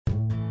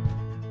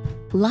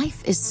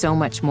Life is so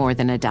much more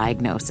than a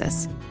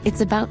diagnosis. It's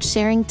about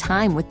sharing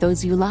time with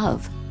those you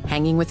love,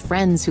 hanging with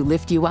friends who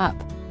lift you up,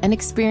 and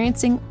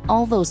experiencing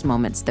all those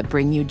moments that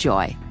bring you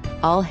joy.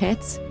 All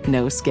hits,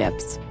 no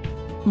skips.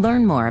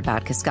 Learn more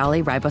about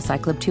Kisqali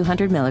Ribociclib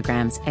 200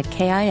 milligrams at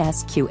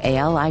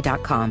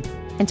KISQALI.com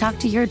and talk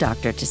to your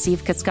doctor to see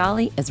if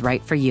Kisqali is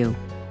right for you.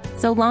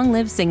 So long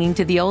live singing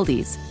to the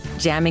oldies,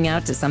 jamming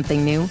out to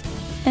something new,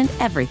 and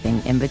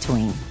everything in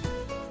between.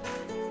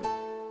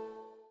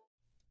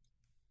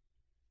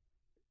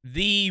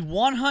 The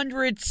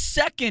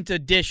 102nd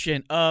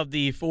edition of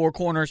the Four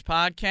Corners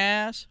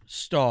Podcast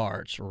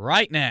starts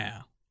right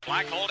now.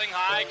 Black holding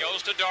high, goes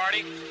to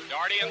Doherty.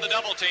 Doherty in the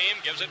double team,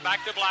 gives it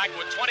back to Black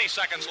with 20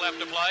 seconds left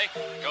to play.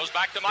 Goes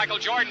back to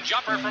Michael Jordan,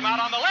 jumper from out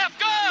on the left,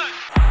 good!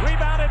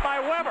 Rebounded by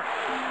Weber.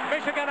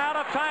 Michigan out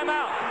of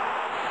timeout.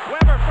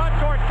 Weber front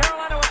court,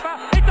 Carolina with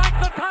foul. He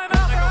takes the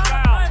timeout, they're out of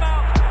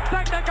timeout.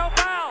 Technical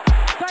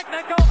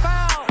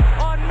foul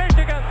on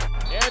Michigan.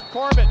 Ed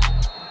Corbett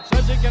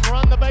says he can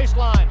run the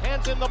baseline,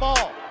 hands in the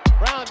ball.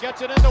 Brown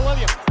gets it into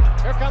Williams.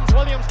 Here comes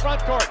Williams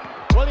front court.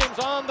 Williams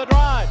on the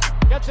drive.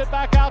 Gets it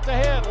back out to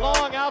him.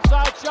 Long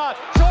outside shot.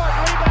 Short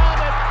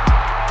rebounded.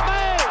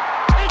 Made.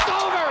 It's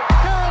over.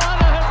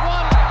 Carolina has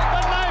won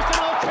the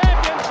national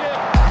championship.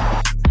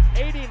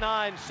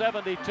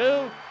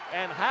 89-72.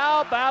 And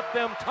how about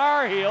them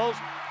Tar Heels?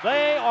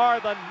 They are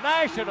the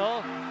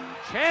national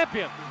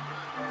champions.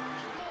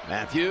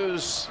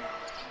 Matthews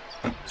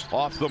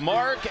off the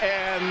mark.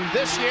 And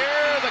this year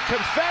the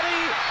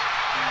confetti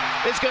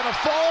is going to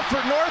fall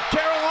for North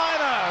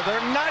Carolina.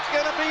 They're not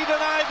going to be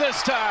denied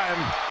this time.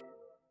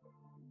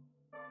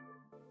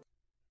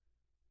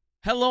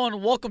 Hello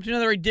and welcome to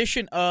another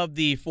edition of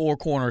the Four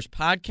Corners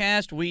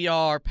Podcast. We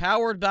are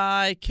powered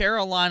by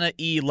Carolina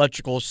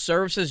Electrical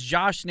Services.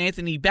 Josh and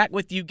Anthony back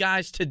with you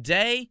guys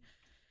today,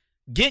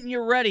 getting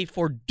you ready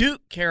for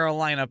Duke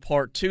Carolina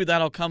Part 2.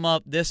 That'll come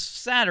up this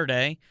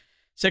Saturday,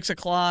 6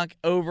 o'clock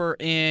over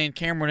in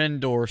Cameron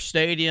Indoor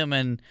Stadium.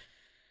 And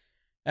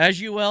as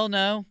you well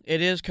know,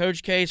 it is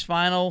Coach K's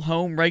final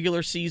home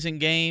regular season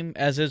game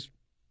as his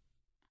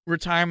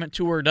retirement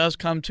tour does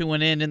come to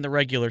an end in the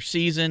regular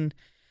season.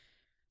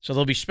 So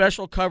there'll be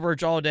special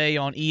coverage all day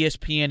on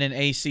ESPN and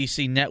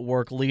ACC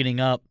Network leading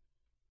up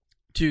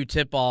to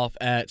tip-off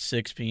at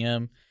 6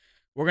 p.m.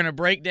 We're going to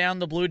break down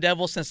the Blue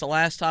Devils since the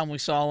last time we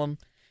saw them,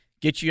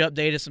 get you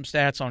updated some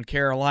stats on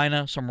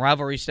Carolina, some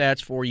rivalry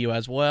stats for you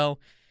as well.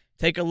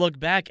 Take a look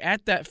back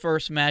at that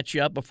first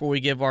matchup before we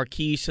give our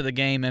keys to the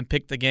game and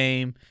pick the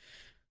game.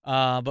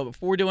 But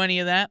before we do any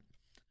of that,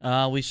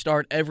 we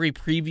start every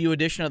preview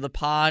edition of the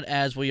pod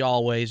as we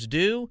always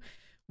do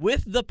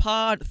with the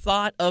pod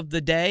thought of the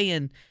day.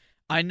 And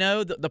I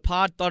know that the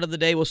pod thought of the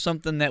day was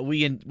something that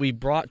we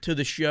brought to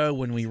the show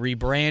when we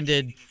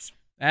rebranded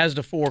as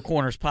the Four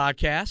Corners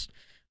Podcast.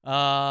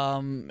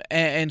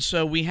 And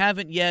so we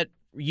haven't yet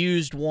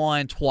used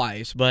one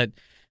twice, but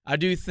I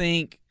do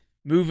think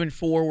moving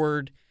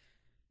forward,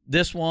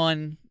 this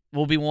one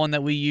will be one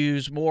that we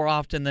use more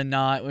often than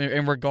not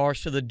in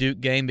regards to the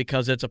Duke game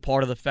because it's a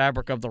part of the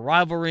fabric of the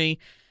rivalry.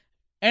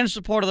 And it's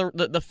a part of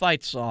the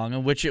fight song,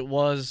 in which it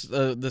was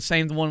the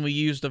same one we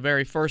used the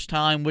very first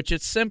time, which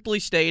it simply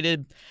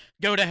stated,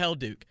 "Go to hell,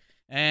 Duke."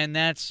 And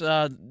that's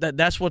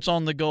what's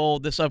on the goal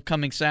this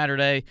upcoming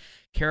Saturday.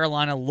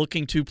 Carolina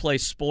looking to play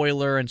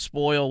spoiler and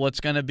spoil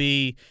what's going to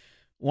be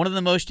one of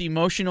the most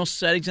emotional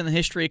settings in the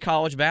history of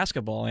college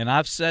basketball. And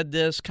I've said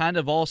this kind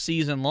of all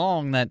season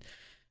long that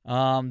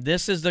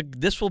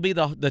this will be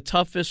the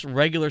toughest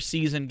regular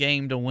season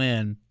game to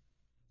win,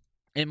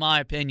 in my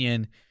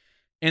opinion,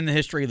 in the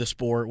history of the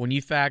sport, when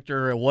you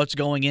factor what's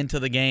going into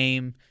the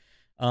game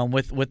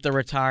with the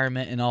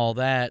retirement and all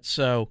that.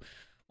 So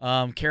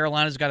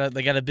Carolina's got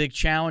a big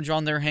challenge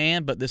on their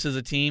hand, but this is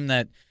a team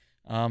that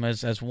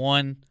has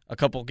won a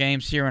couple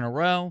games here in a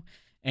row,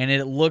 and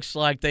it looks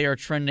like they are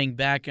trending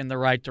back in the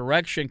right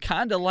direction,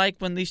 kind of like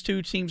when these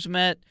two teams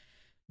met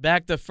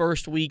back the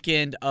first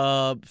weekend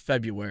of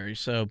February.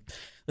 So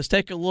let's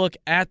take a look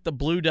at the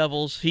Blue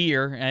Devils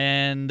here,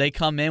 and they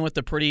come in with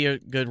a pretty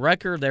good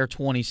record. They're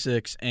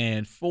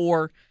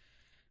 26-4.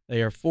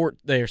 They are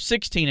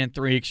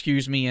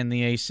 16-3, in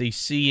the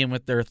ACC, and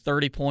with their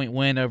 30-point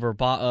win over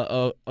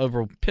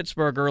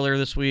Pittsburgh earlier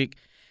this week,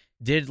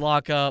 did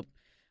lock up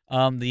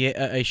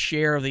a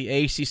share of the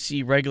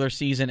ACC regular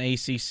season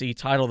ACC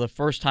title, the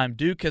first time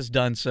Duke has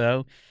done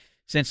so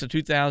since the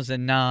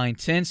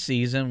 2009-10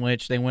 season,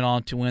 which they went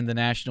on to win the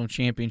national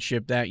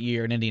championship that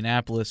year in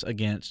Indianapolis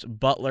against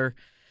Butler.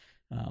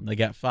 They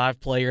got 5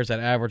 players that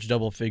average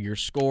double-figure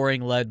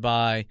scoring, led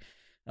by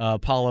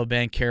Paolo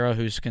Banchero,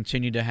 who's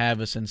continued to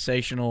have a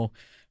sensational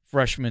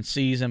freshman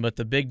season. But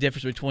the big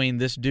difference between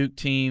this Duke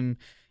team,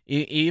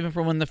 even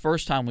from when the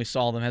first time we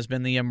saw them, has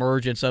been the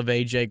emergence of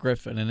A.J.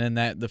 Griffin. And in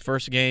the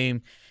first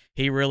game,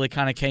 he really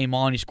kind of came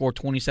on. He scored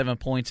 27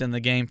 points in the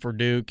game for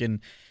Duke,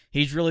 and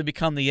he's really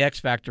become the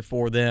X factor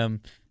for them.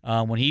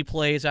 When he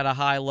plays at a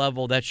high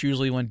level, that's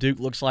usually when Duke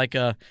looks like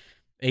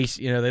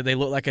they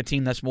look like a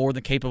team that's more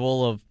than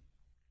capable of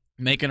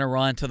making a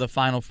run to the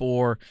Final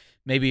Four,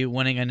 maybe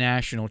winning a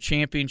national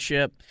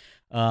championship.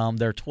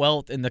 They're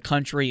 12th in the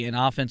country in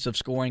offensive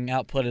scoring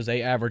output as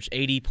they average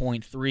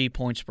 80.3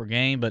 points per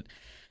game. But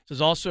this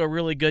is also a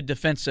really good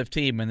defensive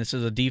team, and this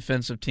is a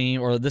defensive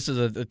team, or this is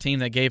a team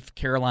that gave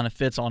Carolina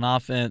fits on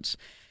offense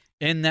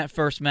in that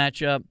first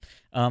matchup.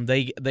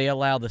 They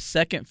allow the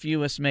second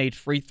fewest made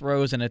free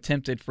throws and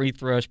attempted free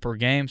throws per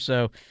game,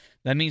 so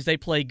that means they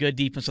play good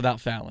defense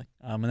without fouling.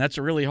 And that's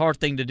a really hard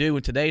thing to do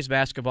in today's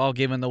basketball,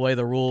 given the way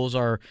the rules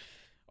are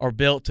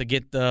built to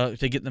get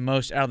the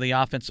most out of the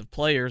offensive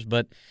players.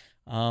 But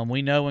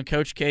we know when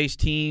Coach K's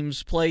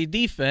teams play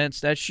defense,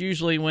 that's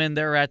usually when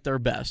they're at their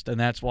best, and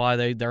that's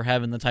why they're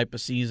having the type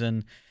of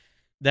season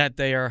that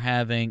they are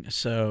having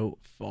so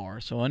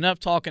far. So enough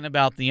talking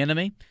about the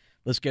enemy.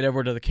 Let's get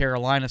over to the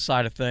Carolina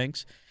side of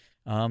things.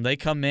 They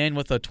come in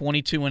with a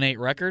 22-8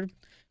 record.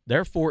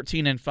 They're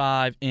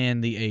 14-5 in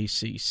the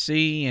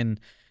ACC, and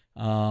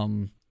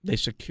they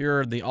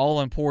secured the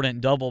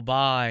all-important double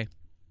bye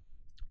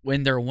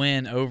when their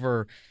win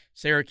over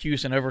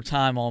Syracuse in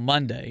overtime on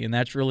Monday, and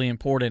that's really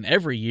important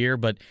every year,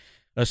 but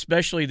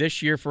especially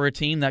this year for a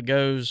team that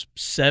goes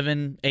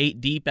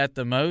 7-8 deep at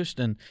the most,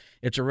 and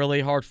it's a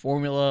really hard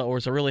formula, or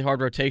it's a really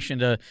hard rotation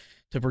to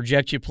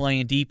project you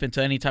playing deep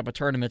into any type of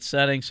tournament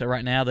setting. So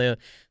right now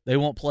they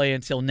won't play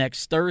until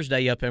next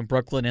Thursday up in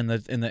Brooklyn in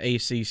the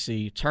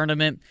ACC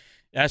tournament.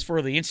 As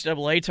for the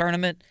NCAA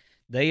tournament,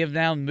 they have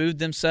now moved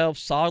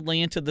themselves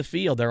solidly into the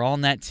field. They're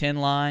on that 10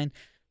 line.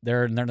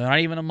 They're not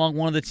even among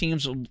one of the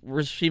teams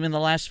receiving the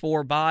last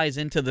 4 byes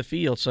into the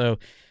field. So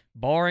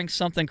barring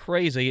something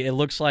crazy, it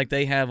looks like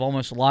they have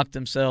almost locked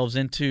themselves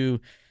into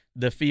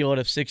the field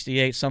of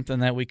 68, something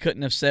that we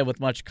couldn't have said with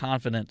much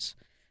confidence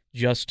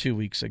just 2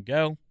 weeks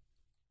ago.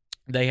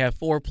 They have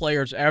 4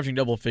 players averaging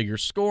double-figure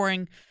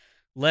scoring,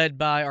 led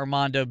by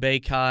Armando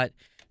Bacot,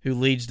 who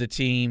leads the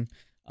team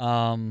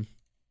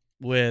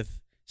with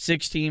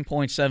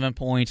 16.7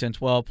 points and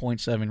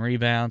 12.7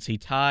 rebounds. He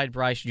tied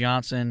Bryce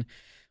Johnson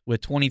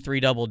with 23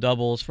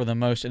 double-doubles for the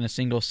most in a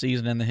single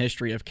season in the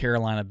history of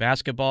Carolina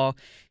basketball.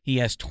 He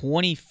has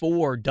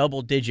 24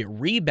 double-digit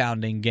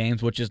rebounding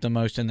games, which is the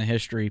most in the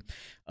history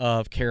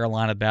of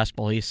Carolina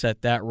basketball. He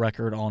set that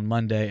record on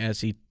Monday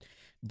as he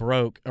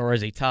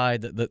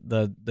tied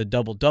the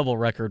double-double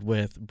record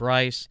with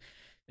Bryce.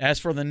 As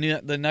for the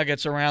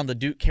Nuggets around the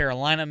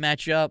Duke-Carolina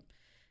matchup,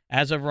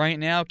 as of right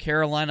now,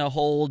 Carolina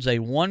holds a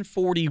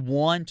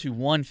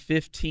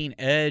 141-115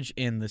 edge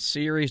in the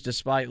series,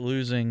 despite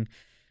losing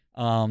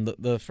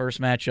the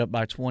first matchup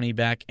by 20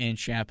 back in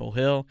Chapel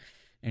Hill.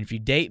 And if you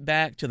date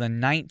back to the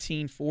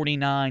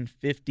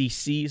 1949-50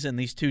 season,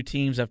 these two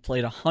teams have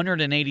played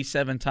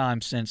 187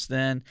 times since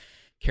then.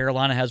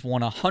 Carolina has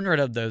won 100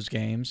 of those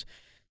games.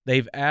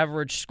 They've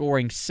averaged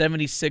scoring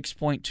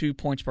 76.2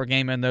 points per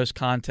game in those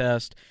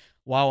contests,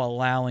 while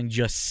allowing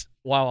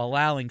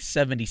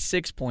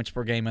 76 points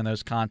per game in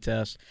those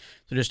contests.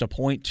 So just a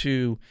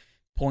 0.2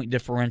 point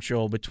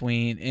differential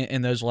between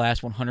in those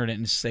last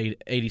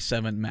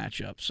 187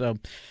 matchups. So,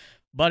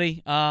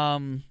 buddy,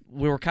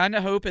 we were kind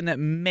of hoping that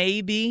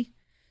maybe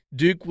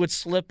Duke would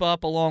slip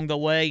up along the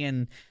way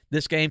and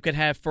this game could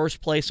have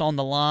first place on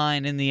the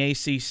line in the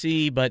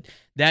ACC, but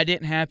that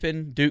didn't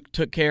happen. Duke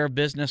took care of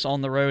business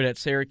on the road at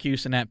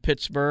Syracuse and at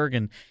Pittsburgh,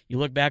 and you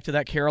look back to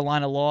that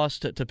Carolina loss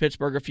to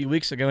Pittsburgh a few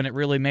weeks ago, and it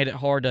really made it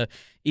hard to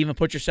even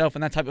put yourself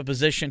in that type of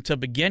position to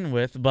begin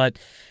with. But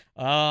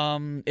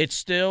it's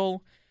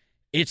still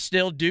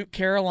Duke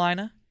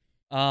Carolina,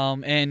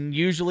 and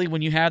usually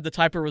when you have the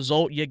type of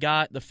result you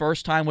got the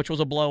first time, which was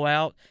a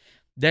blowout,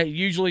 that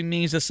usually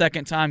means the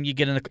second time you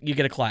get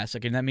a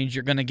classic, and that means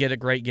you're going to get a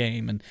great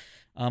game. And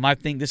I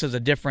think this is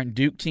a different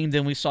Duke team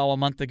than we saw a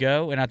month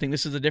ago, and I think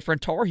this is a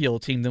different Tar Heel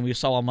team than we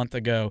saw a month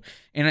ago.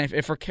 And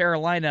if for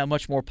Carolina, a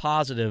much more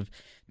positive,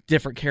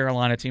 different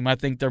Carolina team, I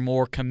think they're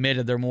more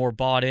committed, they're more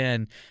bought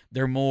in,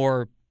 they're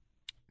more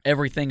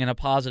everything in a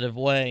positive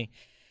way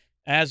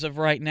as of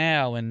right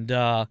now. And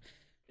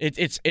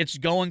it's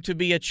going to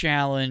be a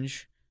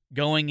challenge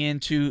going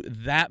into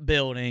that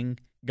building,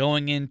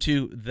 going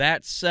into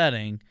that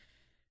setting,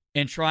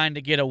 and trying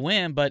to get a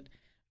win. But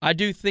I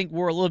do think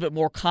we're a little bit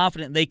more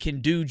confident they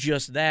can do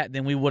just that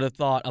than we would have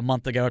thought a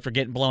month ago after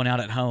getting blown out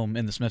at home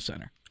in the Smith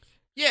Center.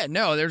 Yeah,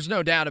 no, there's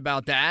no doubt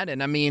about that.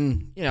 And I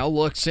mean,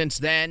 look, since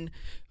then,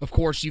 of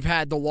course, you've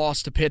had the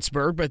loss to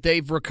Pittsburgh, but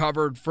they've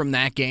recovered from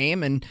that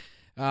game. And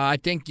I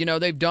think,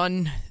 they've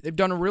done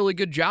a really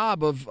good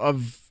job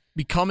of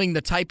becoming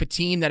the type of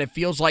team that it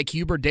feels like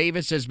Hubert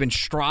Davis has been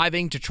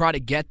striving to try to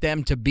get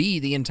them to be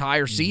the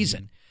entire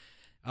season.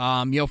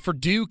 For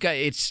Duke,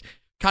 it's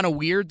kind of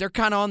weird. They're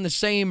kind of on the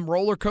same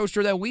roller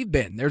coaster that we've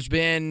been. There's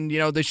been,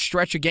 this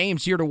stretch of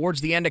games here towards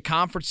the end of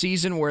conference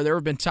season where there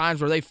have been times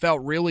where they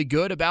felt really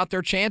good about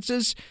their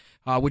chances,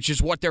 which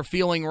is what they're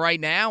feeling right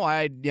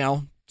now.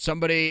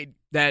 Somebody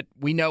that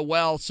we know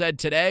well said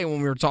today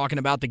when we were talking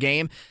about the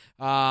game,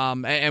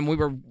 and we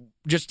were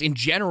just in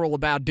general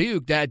about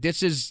Duke, that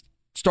this is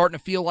starting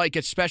to feel like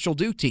a special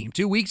Duke team.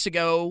 2 weeks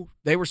ago,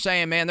 they were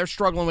saying, man, they're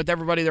struggling with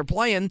everybody they're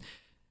playing.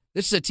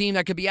 This is a team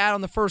that could be out on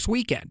the first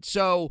weekend.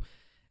 So,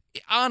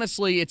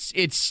 honestly,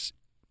 it's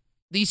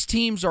these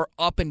teams are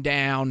up and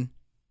down.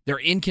 They're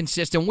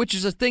inconsistent, which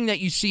is a thing that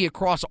you see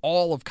across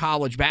all of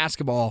college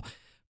basketball.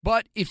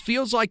 But it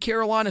feels like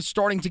Carolina's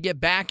starting to get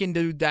back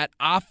into that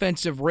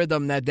offensive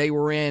rhythm that they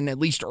were in, at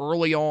least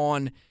early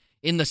on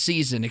in the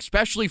season,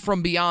 especially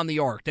from beyond the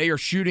arc. They are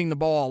shooting the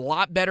ball a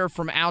lot better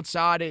from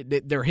outside.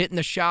 They're hitting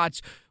the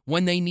shots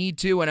when they need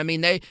to. And, I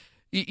mean,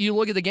 you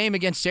look at the game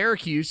against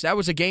Syracuse, that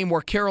was a game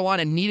where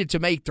Carolina needed to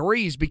make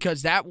threes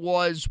because that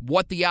was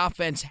what the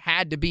offense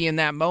had to be in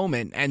that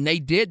moment, and they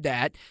did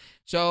that.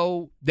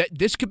 So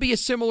this could be a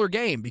similar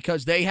game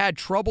because they had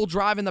trouble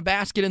driving the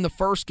basket in the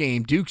first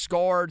game. Duke's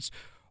guards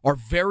are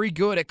very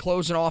good at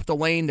closing off the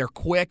lane. They're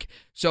quick.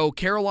 So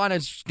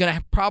Carolina's going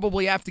to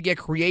probably have to get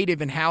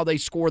creative in how they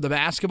score the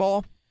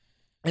basketball.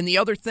 And the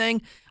other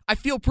thing, I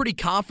feel pretty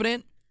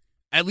confident,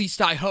 at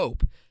least I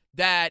hope,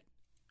 that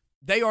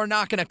they are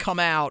not going to come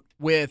out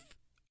with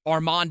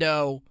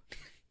Armando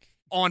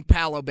on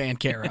Paolo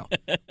Banchero,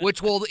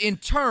 which will in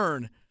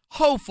turn,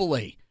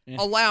 hopefully,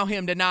 allow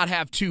him to not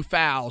have 2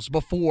 fouls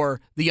before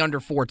the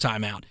under 4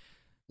 timeout.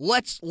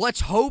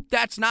 Let's hope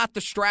that's not the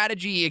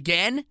strategy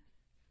again.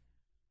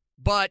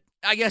 But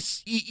I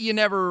guess you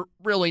never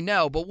really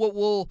know. But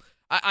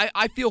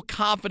I feel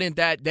confident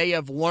that they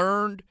have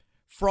learned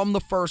from the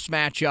first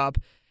matchup.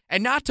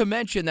 And not to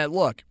mention that,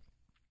 look,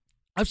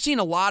 I've seen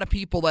a lot of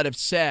people that have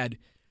said,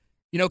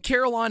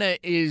 Carolina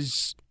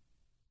is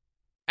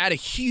at a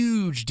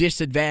huge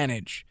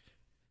disadvantage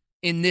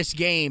in this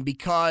game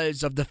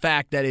because of the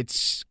fact that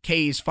it's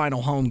K's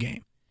final home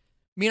game.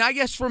 I mean, I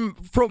guess from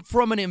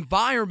an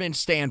environment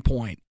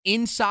standpoint,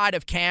 inside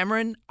of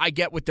Cameron, I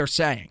get what they're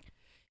saying.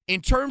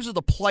 In terms of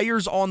the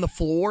players on the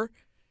floor,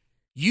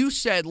 you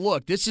said,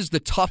 look, this is the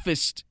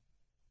toughest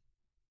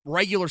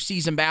regular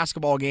season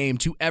basketball game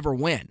to ever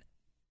win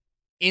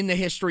in the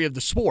history of the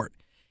sport.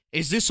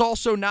 Is this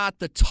also not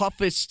the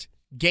toughest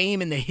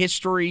game in the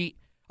history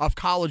of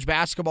college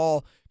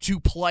basketball to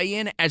play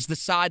in as the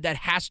side that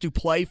has to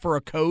play for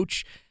a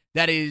coach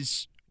that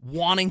is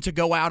wanting to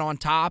go out on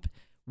top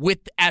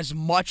with as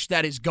much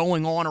that is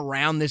going on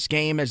around this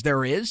game as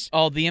there is?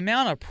 Oh, the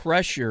amount of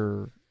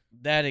pressure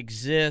that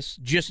exists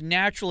just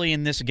naturally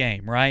in this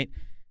game, right?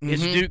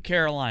 It's Duke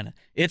Carolina.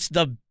 It's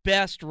the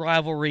best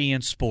rivalry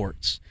in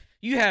sports.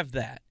 You have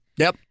that.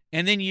 Yep.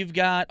 And then you've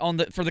got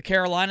for the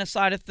Carolina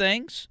side of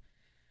things,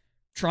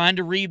 trying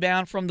to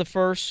rebound from the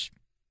first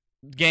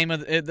game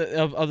of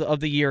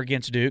the year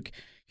against Duke.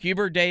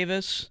 Hubert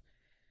Davis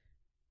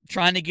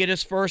trying to get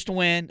his first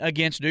win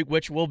against Duke,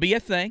 which will be a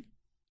thing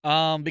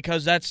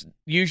because that's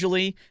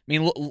usually – I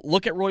mean,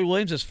 look at Roy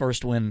Williams'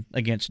 first win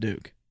against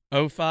Duke.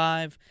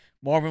 0-5,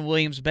 Marvin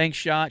Williams bank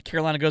shot.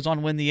 Carolina goes on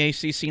to win the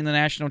ACC and the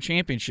national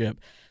championship.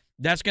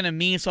 That's going to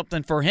mean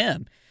something for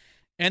him.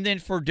 And then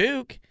for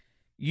Duke,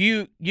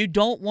 you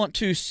don't want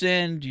to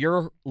send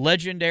your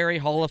legendary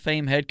Hall of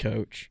Fame head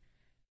coach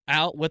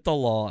out with a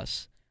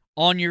loss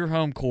on your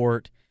home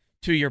court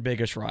to your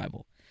biggest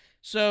rival.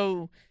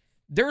 So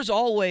there's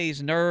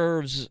always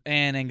nerves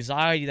and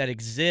anxiety that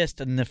exist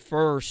in the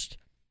first,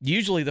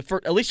 usually the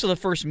first, at least to the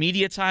first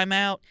media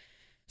timeout,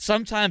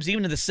 sometimes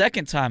even to the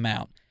second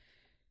timeout.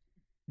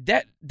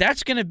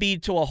 That's going to be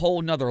to a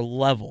whole nother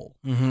level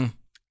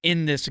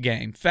in this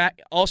game.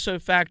 Also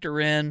factor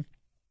in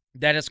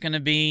that it's going to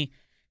be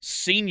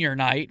senior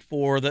night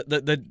for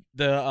the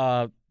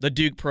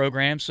Duke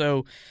program,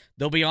 so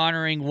they'll be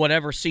honoring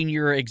whatever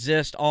senior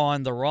exists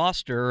on the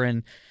roster,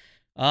 and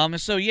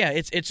so yeah,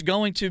 it's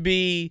going to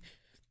be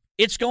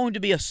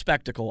a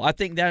spectacle. I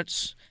think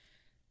that's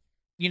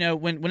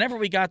whenever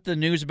we got the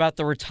news about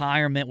the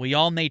retirement, we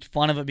all made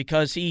fun of it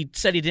because he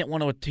said he didn't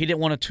want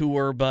to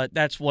tour, but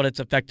that's what it's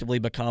effectively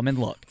become. And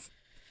look,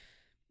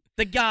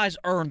 the guy's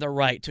earned the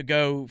right to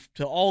go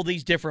to all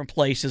these different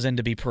places and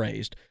to be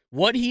praised.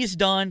 What he's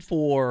done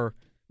for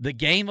the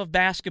game of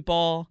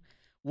basketball,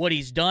 what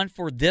he's done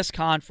for this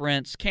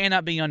conference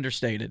cannot be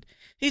understated.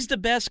 He's the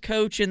best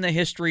coach in the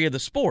history of the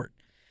sport.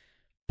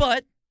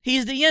 But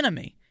he's the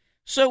enemy,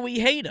 so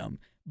we hate him.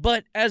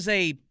 But as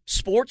a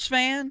sports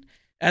fan,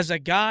 as a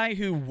guy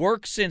who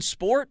works in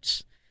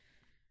sports,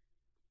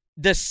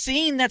 the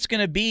scene that's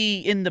going to be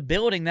in the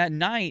building that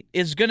night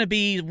is going to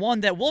be one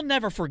that we'll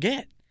never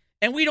forget.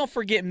 And we don't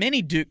forget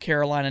many Duke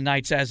Carolina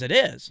nights as it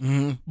is.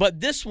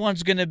 But this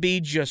one's going to be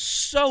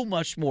just so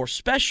much more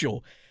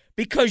special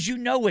because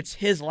it's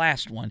his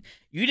last one.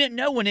 You didn't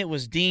know when it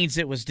was Dean's,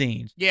 it was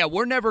Dean's. Yeah,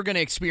 we're never going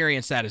to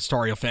experience that as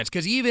Tar Heel fans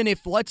because even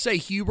if, let's say,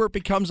 Hubert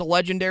becomes a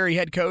legendary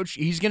head coach,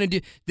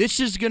 this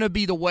is going to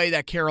be the way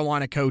that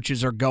Carolina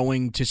coaches are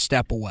going to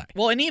step away.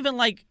 Well, and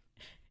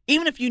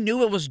even if you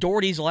knew it was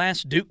Doherty's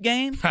last Duke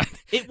game,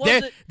 it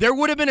wasn't. There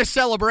would have been a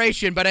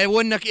celebration, but it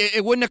wouldn't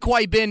have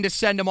quite been to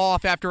send him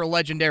off after a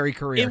legendary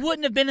career. It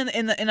wouldn't have been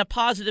in a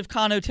positive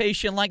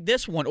connotation like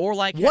this one, or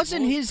like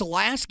wasn't his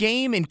last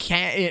game in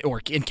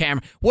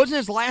Cameron? Wasn't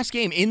his last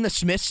game in the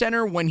Smith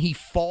Center when he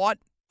fought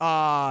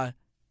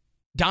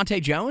Dante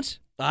Jones?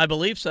 I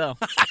believe so.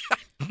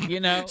 So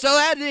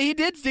that he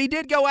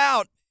did go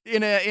out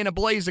in a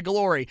blaze of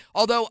glory.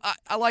 Although,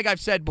 like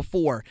I've said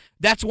before,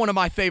 that's one of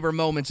my favorite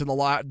moments in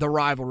the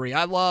rivalry.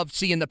 I love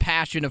seeing the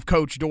passion of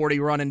Coach Doherty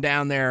running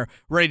down there,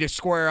 ready to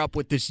square up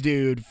with this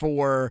dude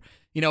for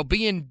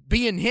being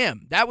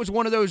him. That was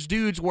one of those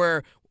dudes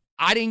where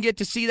I didn't get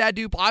to see that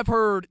dude. I've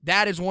heard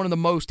that is one of the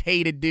most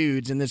hated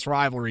dudes in this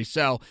rivalry.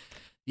 So,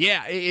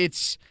 yeah,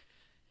 it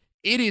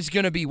is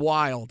going to be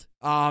wild.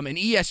 And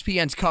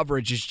ESPN's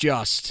coverage is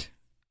just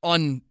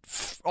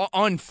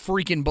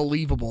unfreaking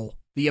believable.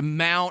 The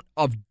amount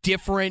of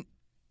different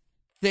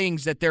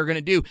things that they're going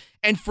to do.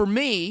 And for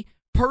me,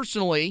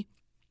 personally,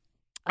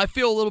 I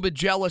feel a little bit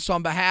jealous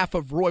on behalf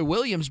of Roy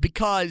Williams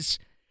because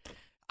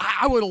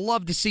I would have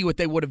loved to see what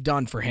they would have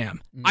done for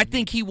him. Mm-hmm. I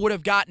think he would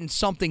have gotten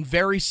something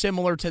very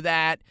similar to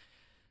that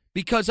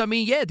because,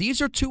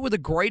 these are two of the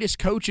greatest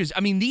coaches.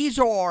 These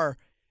are,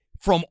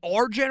 from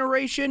our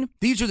generation,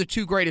 these are the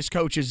two greatest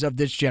coaches of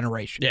this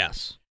generation.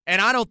 Yes. And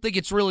I don't think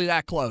it's really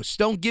that close.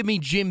 Don't give me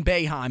Jim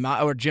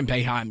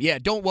Boeheim. Yeah,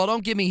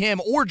 don't give me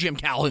him or Jim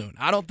Calhoun.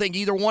 I don't think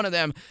either one of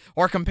them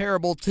are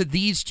comparable to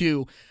these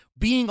two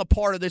being a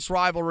part of this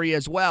rivalry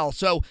as well.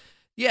 So,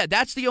 yeah,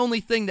 that's the only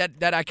thing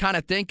that I kind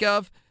of think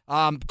of.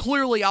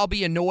 Clearly, I'll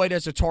be annoyed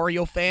as a Tar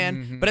Heel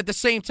fan, but at the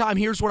same time,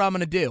 here's what I'm going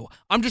to do.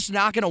 I'm just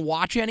not going to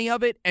watch any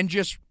of it and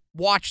just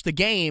watch the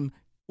game.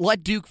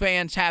 Let Duke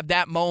fans have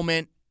that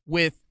moment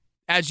with,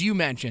 as you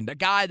mentioned, a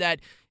guy that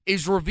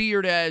is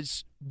revered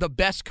as the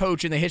best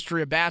coach in the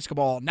history of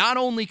basketball, not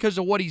only because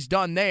of what he's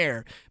done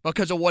there, but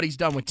because of what he's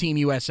done with Team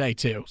USA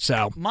too.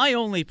 So my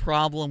only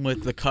problem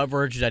with the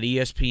coverage that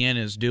ESPN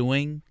is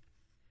doing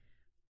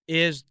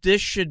is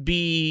this should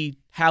be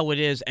how it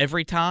is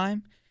every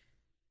time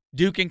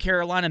Duke and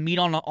Carolina meet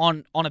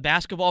on a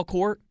basketball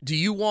court. Do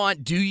you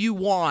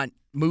want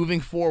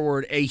moving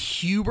forward a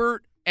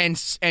Hubert and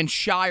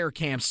Shire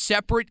cam,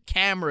 separate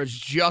cameras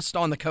just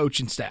on the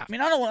coaching staff?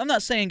 I'm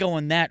not saying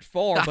going that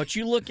far, but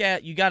you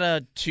got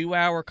a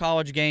 2-hour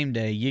College Game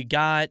Day. You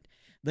got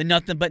the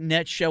Nothing But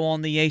Net show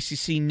on the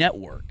ACC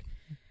network.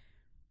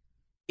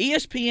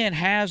 ESPN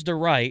has the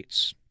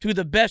rights to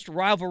the best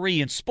rivalry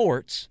in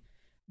sports,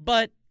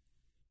 but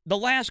the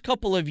last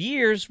couple of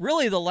years,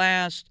 really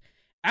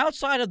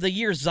outside of the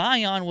year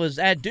Zion was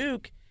at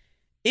Duke,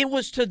 it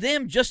was to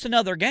them just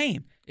another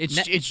game.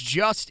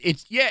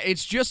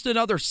 It's just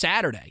another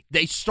Saturday.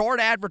 They start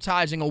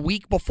advertising a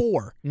week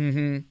before,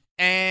 and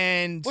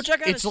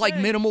it's like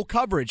minimal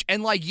coverage.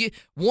 And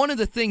one of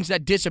the things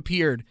that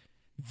disappeared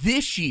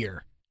this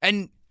year,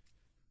 and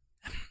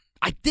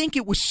I think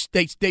it was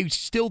they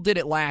still did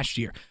it last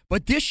year,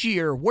 but this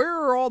year, where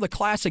are all the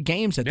classic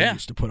games that they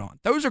used to put on?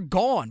 Those are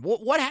gone.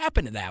 What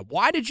happened to that?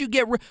 Why did you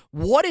get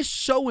what is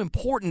so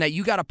important that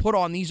you got to put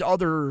on these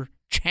other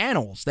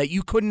channels that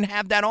you couldn't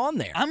have that on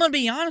there? I'm going to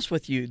be honest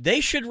with you. They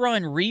should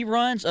run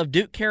reruns of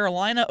Duke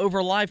Carolina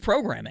over live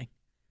programming.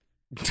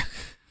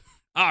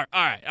 All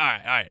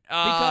right.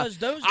 Because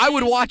those I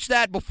would watch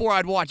that before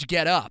I'd watch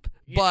Get Up.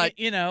 But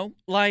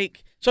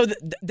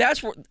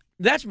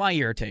that's my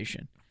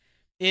irritation.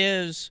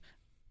 Is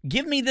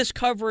give me this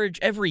coverage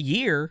every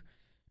year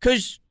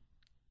because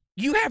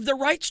you have the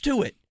rights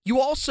to it.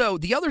 You also,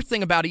 the other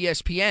thing about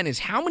ESPN is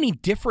how many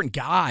different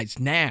guys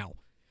now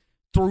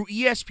through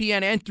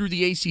ESPN and through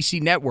the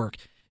ACC network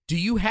do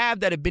you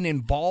have that have been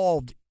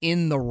involved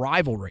in the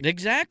rivalry?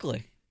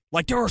 Exactly.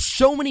 There are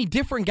so many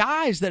different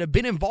guys that have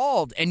been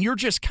involved, and you're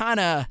just kind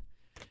of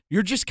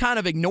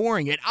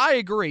ignoring it. I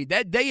agree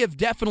that they have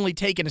definitely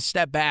taken a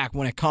step back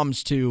when it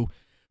comes to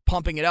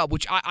pumping it up,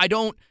 which I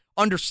don't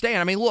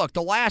understand. Look,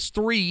 the last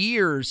 3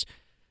 years,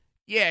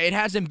 it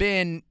hasn't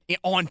been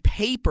on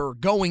paper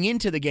going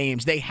into the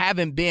games. They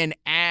haven't been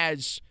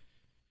as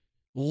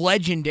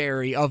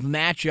legendary of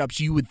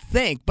matchups you would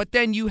think. But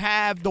then you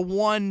have the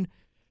one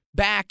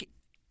back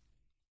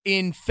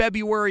in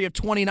February of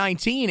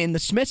 2019 in the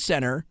Smith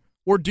Center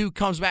where Duke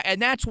comes back.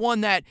 And that's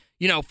one that,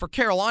 for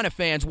Carolina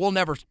fans, we'll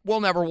never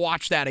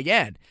watch that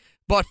again.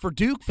 But for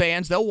Duke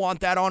fans, they'll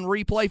want that on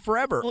replay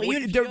forever. Well,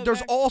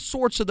 there's all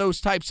sorts of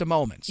those types of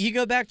moments. You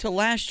go back to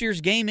last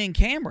year's game in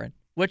Cameron,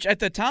 which at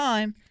the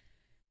time,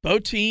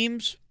 both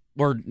teams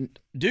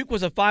Duke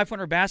was a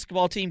 500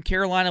 basketball team.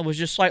 Carolina was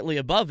just slightly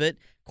above it.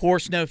 Of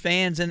course, no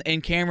fans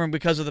in Cameron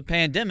because of the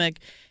pandemic.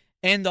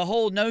 And the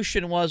whole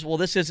notion was, well,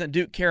 this isn't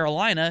Duke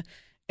Carolina.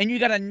 And you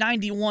got a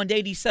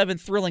 91-87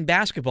 thrilling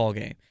basketball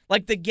game.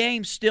 The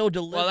game still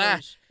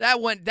delivers.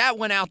 Well, that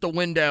went out the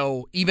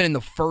window even in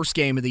the first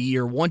game of the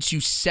year. Once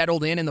you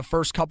settled in the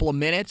first couple of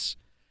minutes,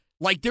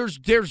 there's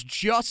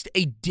just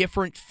a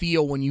different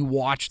feel when you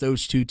watch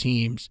those two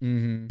teams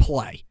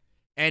play.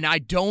 And I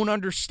don't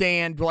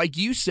understand, like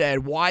you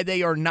said, why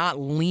they are not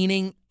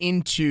leaning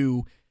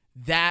into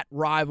that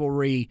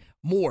rivalry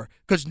more.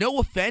 Because no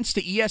offense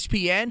to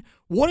ESPN,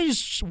 what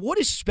is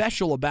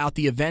special about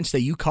the events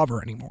that you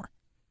cover anymore?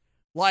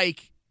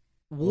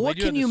 What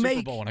can you make?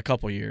 Super Bowl in a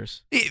couple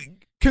years. It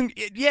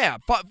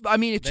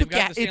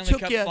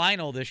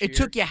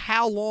took you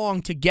how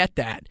long to get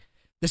that?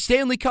 The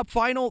Stanley Cup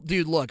final,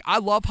 dude, look, I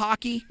love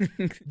hockey.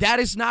 That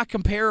is not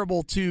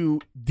comparable to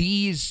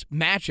these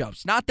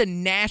matchups. Not the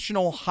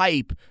national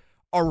hype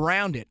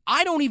around it.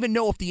 I don't even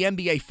know if the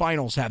NBA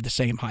Finals have the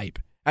same hype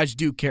as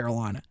Duke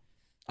Carolina.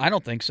 I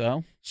don't think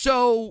so.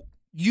 So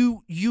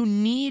you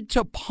need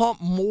to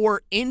pump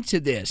more into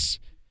this.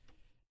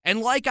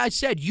 And like I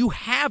said, you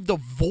have the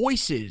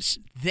voices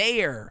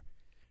there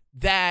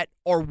that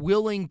are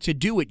willing to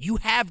do it. You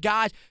have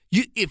guys.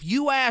 If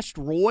you asked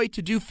Roy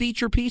to do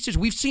feature pieces,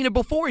 we've seen it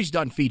before. He's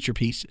done feature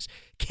pieces.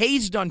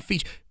 Kay's done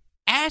feature.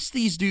 Ask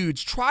these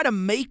dudes, try to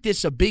make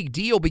this a big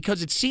deal,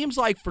 because it seems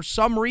like for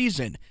some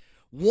reason,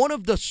 one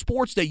of the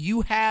sports that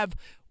you have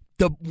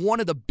one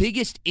of the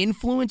biggest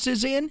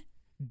influences in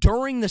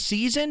during the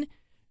season,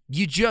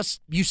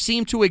 you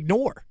seem to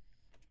ignore.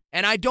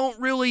 And I don't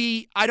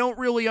really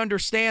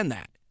understand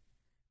that.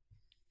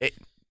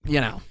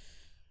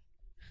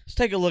 Let's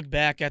take a look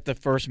back at the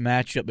first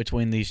matchup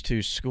between these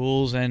two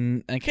schools.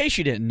 And in case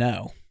you didn't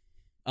know,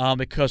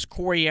 because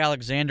Corey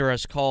Alexander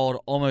has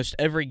called almost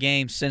every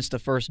game since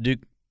the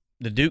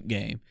Duke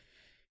game,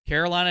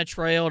 Carolina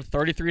trailed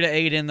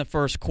 33-8 in the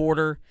first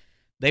quarter.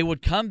 They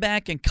would come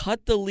back and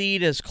cut the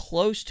lead as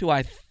close to,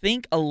 I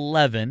think,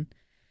 11.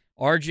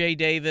 R.J.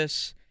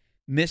 Davis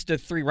missed a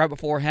three right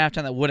before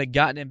halftime that would have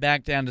gotten it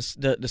back down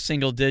to the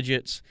single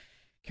digits.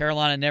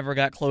 Carolina never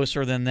got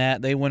closer than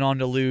that. They went on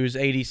to lose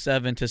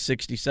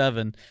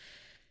 87-67.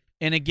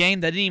 In a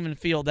game that didn't even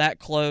feel that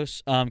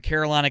close,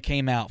 Carolina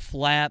came out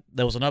flat.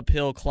 There was an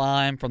uphill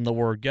climb from the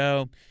word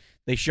go.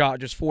 They shot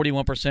just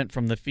 41%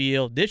 from the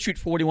field. Did shoot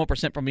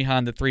 41% from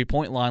behind the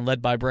three-point line,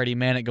 led by Brady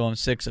Manek going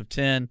 6 of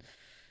 10.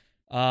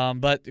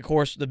 But, of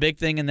course, the big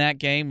thing in that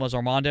game was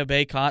Armando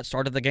Bacot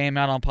started the game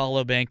out on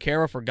Paolo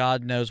Banchero for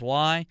God knows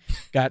why.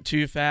 Got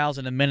 2 fouls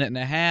in a minute and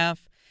a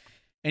half.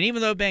 And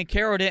even though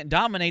Banchero didn't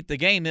dominate the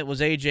game, it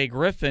was A.J.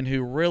 Griffin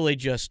who really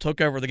just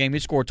took over the game. He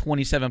scored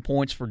 27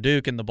 points for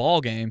Duke in the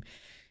ball game.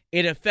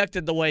 It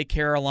affected the way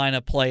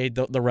Carolina played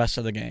the rest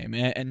of the game.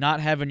 And not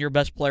having your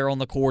best player on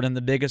the court in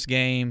the biggest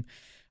game,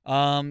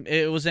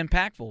 it was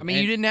impactful. I mean,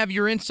 you didn't have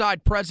your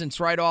inside presence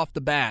right off the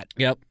bat.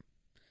 Yep.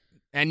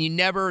 And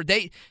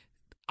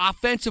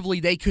offensively,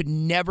 they could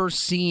never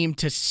seem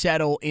to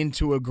settle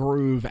into a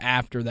groove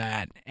after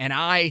that. And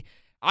I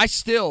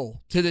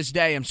still, to this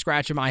day, am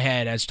scratching my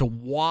head as to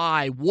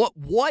why.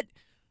 What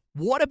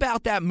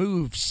about that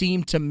move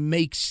seemed to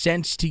make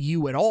sense to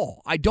you at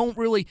all? I don't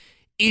really.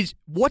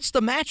 What's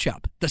the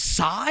matchup? The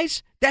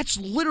size? That's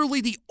literally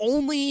the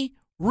only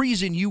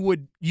reason you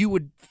would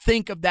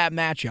think of that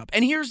matchup.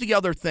 And here's the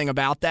other thing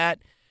about that.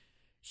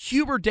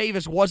 Hubert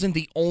Davis wasn't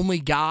the only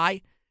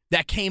guy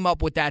that came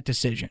up with that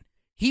decision.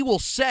 He will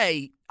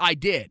say, I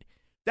did.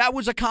 That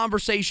was a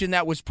conversation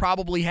that was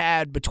probably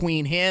had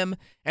between him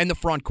and the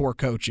front court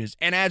coaches.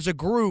 And as a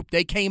group,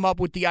 they came up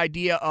with the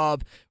idea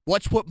of,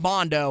 let's put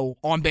Mondo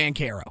on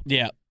Banchero.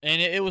 Yeah,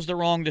 and it was the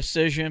wrong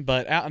decision.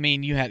 But, I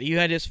mean, you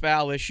had his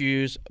foul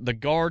issues. The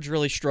guards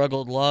really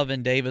struggled. Love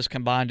and Davis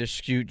combined to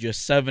shoot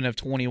just 7 of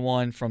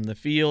 21 from the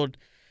field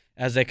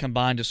as they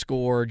combined to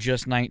score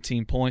just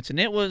 19 points. And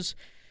it was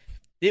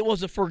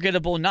a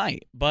forgettable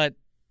night. But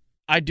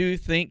I do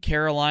think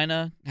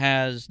Carolina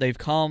they've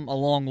come a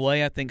long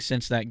way, I think,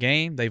 since that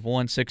game. They've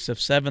won 6 of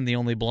 7. The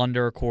only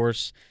blunder, of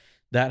course,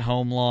 that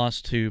home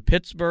loss to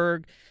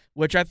Pittsburgh,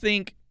 which I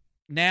think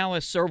now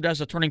has served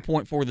as a turning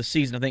point for the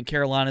season. I think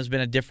Carolina's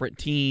been a different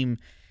team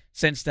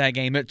since that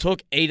game. It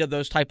took 8 of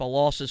those type of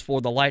losses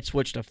for the light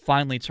switch to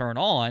finally turn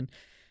on,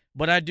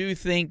 but I do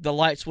think the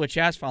light switch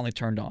has finally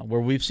turned on, where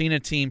we've seen a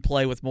team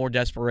play with more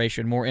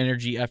desperation, more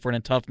energy, effort,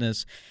 and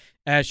toughness,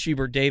 as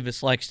Hubert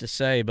Davis likes to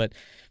say. But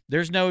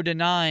there's no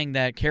denying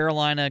that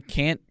Carolina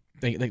can't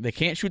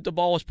shoot the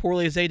ball as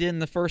poorly as they did in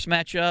the first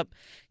matchup.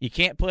 You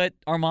can't put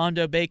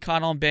Armando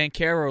Bacot on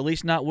Banchero, or at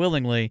least not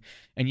willingly,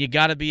 and you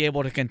got to be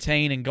able to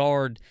contain and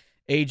guard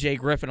A.J.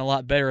 Griffin a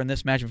lot better in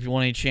this matchup if you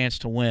want any chance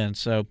to win.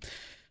 So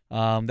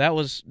that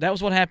was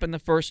what happened the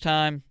first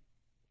time.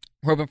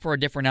 We're hoping for a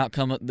different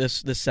outcome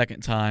this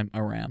second time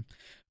around.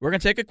 We're going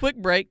to take a quick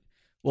break.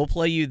 We'll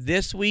play you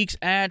this week's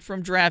ad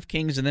from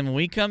DraftKings, and then when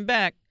we come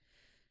back,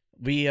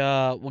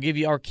 we'll give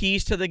you our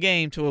keys to the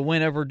game to a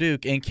win over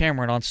Duke in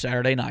Cameron on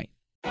Saturday night.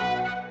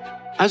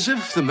 As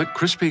if the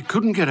McCrispy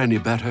couldn't get any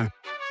better,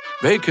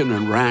 Bacon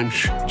and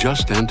Ranch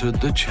just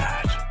entered the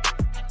chat.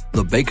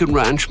 The Bacon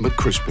Ranch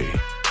McCrispy,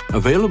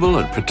 available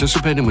at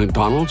participating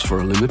McDonald's for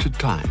a limited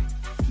time.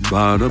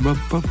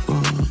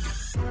 Ba-da-ba-ba-ba.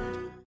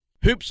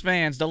 Hoops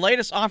fans, the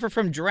latest offer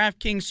from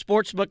DraftKings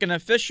Sportsbook, an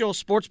official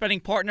sports betting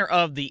partner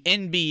of the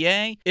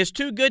NBA, is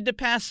too good to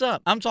pass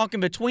up. I'm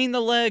talking between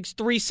the legs,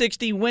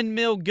 360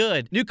 windmill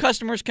good. New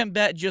customers can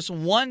bet just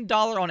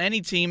 $1 on any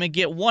team and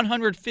get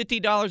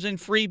 $150 in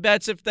free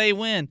bets if they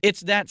win.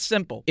 It's that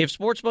simple. If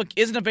Sportsbook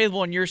isn't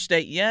available in your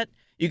state yet,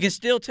 you can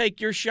still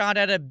take your shot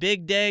at a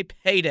big day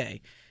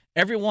payday.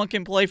 Everyone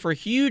can play for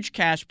huge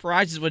cash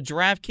prizes with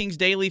DraftKings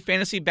Daily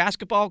Fantasy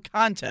Basketball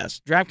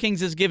Contest.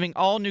 DraftKings is giving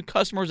all new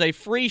customers a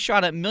free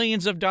shot at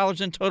millions of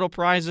dollars in total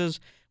prizes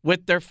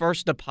with their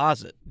first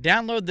deposit.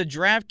 Download the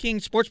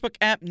DraftKings Sportsbook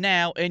app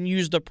now and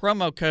use the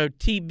promo code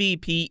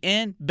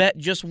TBPN. Bet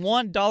just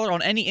 $1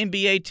 on any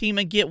NBA team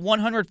and get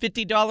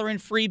 $150 in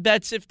free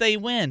bets if they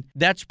win.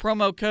 That's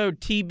promo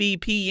code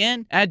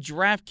TBPN at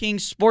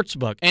DraftKings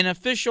Sportsbook, an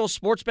official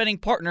sports betting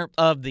partner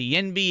of the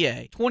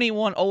NBA.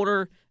 21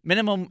 older.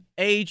 Minimum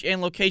age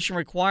and location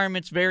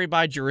requirements vary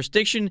by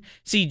jurisdiction.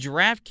 See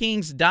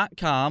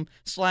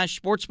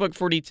DraftKings.com/sportsbook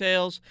for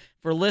details.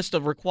 For a list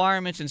of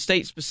requirements and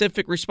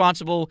state-specific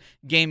responsible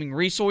gaming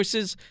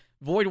resources.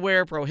 Void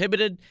where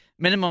prohibited.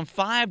 Minimum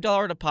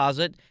 $5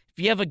 deposit. If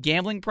you have a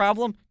gambling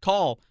problem,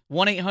 call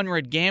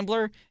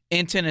 1-800-GAMBLER.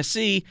 In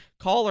Tennessee,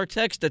 call or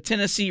text the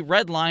Tennessee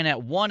Red Line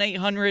at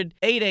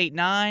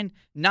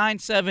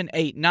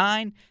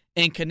 1-800-889-9789.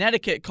 In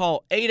Connecticut,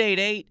 call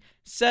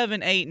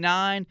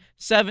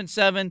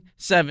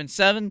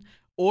 888-789-7777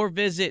 or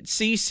visit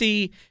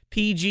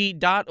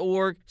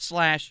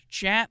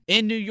ccpg.org/chat.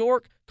 In New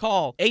York,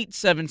 call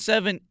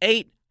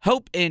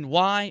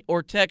 877-8-HOPE-NY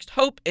or text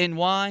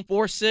HOPE-NY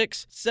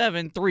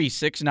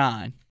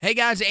 467-369. Hey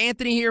guys,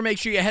 Anthony here. Make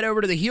sure you head over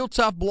to the Heel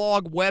Tough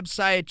blog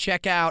website.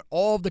 Check out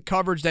all of the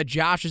coverage that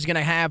Josh is going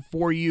to have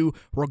for you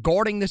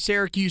regarding the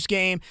Syracuse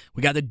game.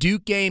 We got the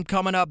Duke game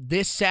coming up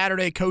this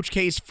Saturday, Coach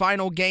K's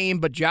final game,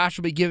 but Josh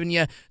will be giving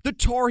you the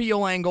Tar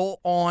Heel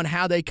angle on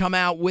how they come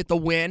out with a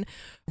win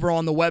over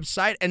on the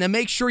website. And then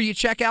make sure you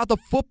check out the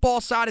football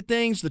side of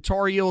things. The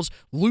Tar Heels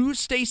lose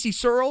Stacey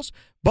Searles,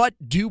 but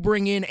do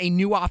bring in a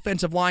new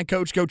offensive line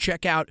coach. Go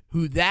check out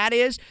who that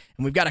is.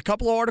 And we've got a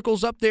couple of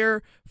articles up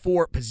there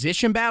for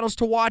position battles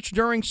to watch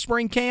during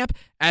spring camp,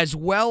 as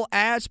well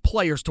as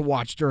players to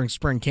watch during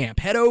spring camp.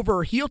 Head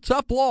over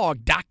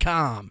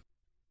HeelToughBlog.com.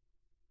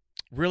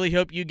 Really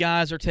hope you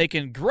guys are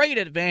taking great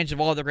advantage of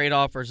all the great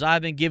offers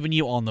I've been giving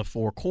you on the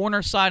Four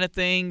Corner side of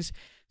things.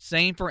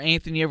 Same for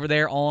Anthony over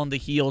there on the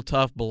Heel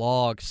Tough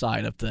blog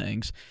side of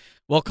things.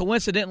 Well,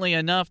 coincidentally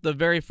enough, the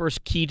very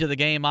first key to the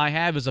game I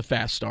have is a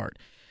fast start,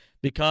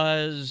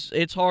 because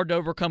it's hard to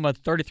overcome a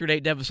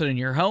 33-8 deficit in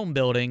your home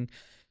building.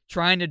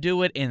 Trying to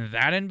do it in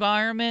that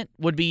environment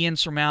would be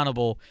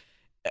insurmountable.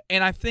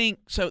 And I think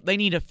so they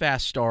need a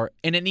fast start,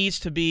 and it needs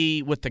to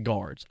be with the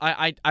guards.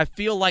 I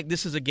feel like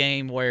this is a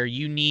game where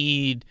you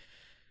need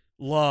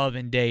Love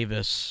and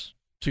Davis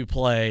to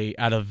play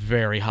at a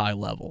very high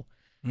level.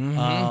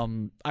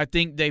 Mm-hmm. I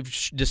think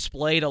they've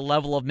displayed a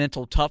level of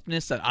mental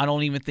toughness that I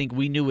don't even think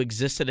we knew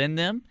existed in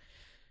them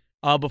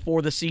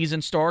before the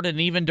season started, and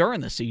even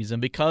during the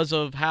season, because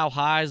of how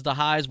highs the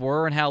highs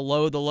were and how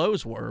low the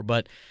lows were.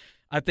 But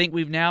I think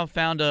we've now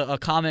found a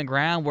common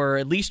ground where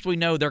at least we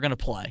know they're going to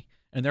play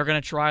and they're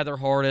going to try their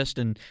hardest.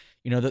 And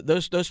you know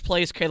those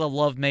plays Caleb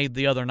Love made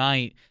the other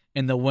night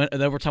in the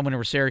overtime win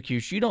over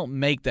Syracuse, you don't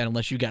make that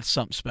unless you got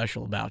something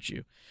special about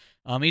you.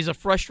 He's a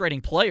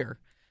frustrating player,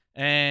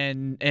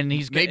 and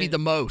he's maybe the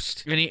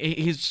most, and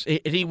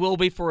he will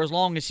be for as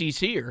long as he's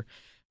here.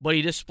 But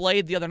he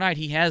displayed the other night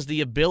he has the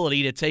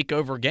ability to take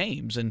over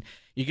games. And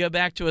you go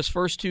back to his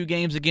first two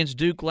games against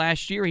Duke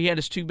last year, he had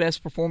his two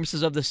best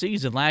performances of the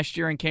season. Last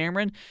year in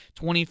Cameron,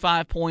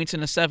 25 points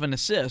and 7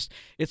 assists.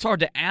 It's hard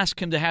to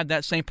ask him to have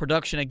that same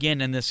production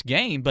again in this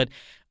game, but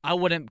I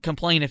wouldn't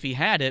complain if he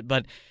had it.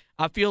 But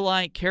I feel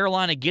like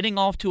Carolina getting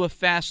off to a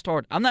fast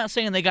start, I'm not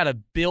saying they got to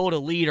build a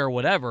lead or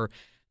whatever.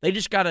 They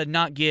just got to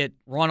not get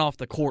run off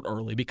the court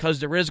early, because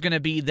there is going to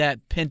be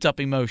that pent-up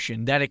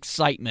emotion, that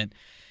excitement.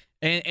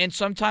 And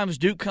sometimes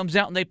Duke comes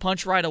out and they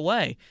punch right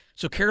away.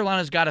 So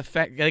Carolina's got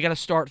to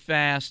start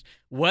fast,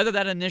 weather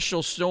that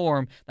initial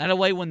storm. That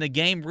way, when the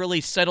game really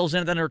settles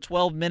in under a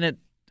 12-minute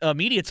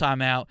media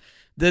timeout,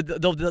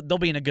 they'll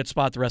be in a good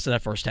spot the rest of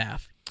that first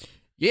half.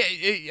 Yeah,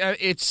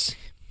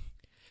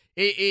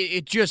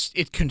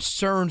 it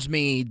concerns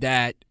me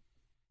that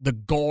the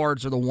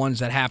guards are the ones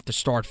that have to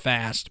start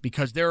fast,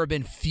 because there have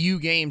been few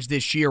games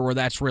this year where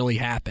that's really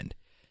happened.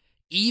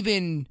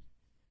 Even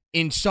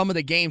in some of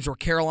the games where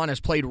Carolina's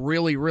played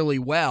really, really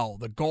well,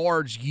 the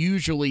guards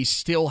usually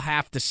still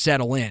have to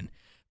settle in.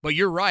 But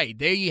you're right.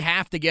 They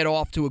have to get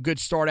off to a good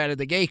start out of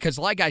the gate, because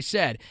like I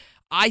said,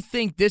 I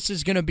think this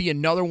is going to be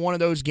another one of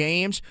those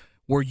games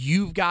where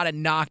you've got to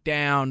knock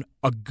down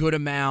a good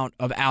amount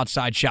of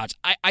outside shots.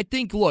 I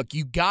think, look,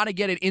 you got to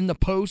get it in the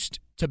post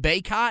to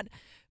Bacot,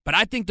 but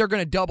I think they're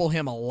going to double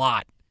him a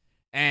lot.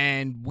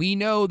 And we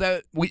know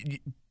that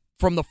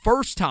from the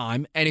first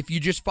time, and if you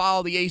just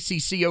follow the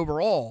ACC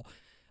overall,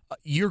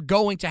 you're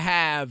going to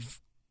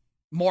have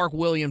Mark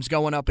Williams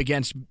going up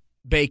against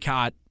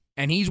Bacot,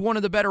 and he's one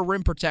of the better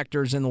rim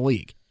protectors in the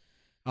league.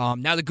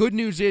 Now, the good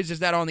news is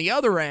that on the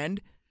other end,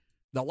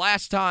 the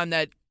last time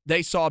that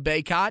they saw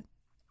Bacot,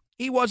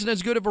 he wasn't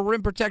as good of a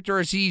rim protector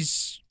as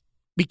he's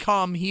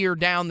become here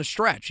down the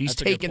stretch. He's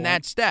taken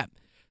that step.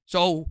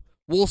 So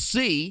we'll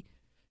see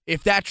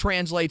if that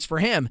translates for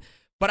him.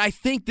 But I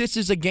think this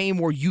is a game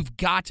where you've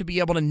got to be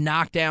able to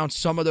knock down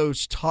some of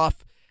those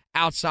tough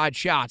outside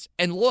shots.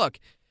 And look,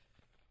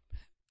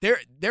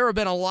 there have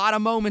been a lot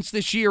of moments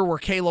this year where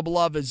Caleb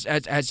Love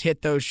has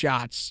hit those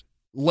shots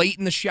late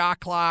in the shot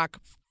clock,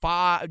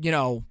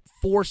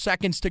 4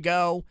 seconds to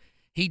go.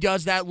 he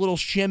does that little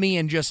shimmy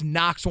and just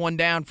knocks one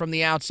down from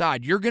the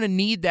outside. You're going to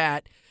need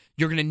that.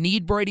 You're going to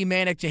need Brady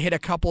Manek to hit a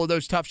couple of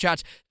those tough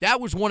shots. That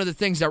was one of the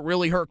things that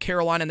really hurt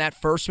Carolina in that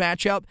first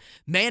matchup.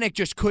 Manek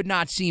just could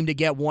not seem to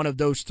get one of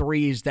those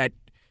threes that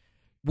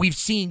we've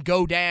seen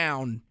go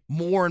down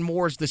more and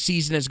more as the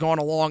season has gone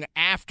along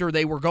after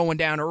they were going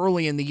down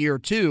early in the year,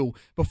 too,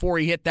 before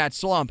he hit that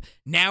slump.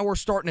 Now we're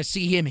starting to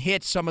see him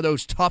hit some of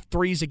those tough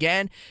threes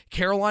again.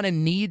 Carolina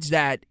needs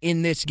that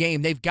in this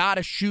game. They've got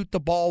to shoot the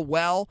ball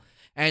well,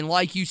 and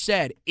like you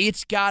said,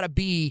 it's got to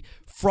be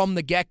from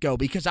the get-go,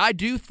 because I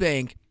do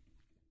think,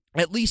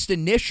 at least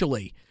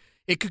initially,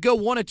 it could go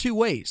one of two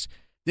ways.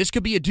 This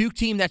could be a Duke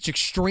team that's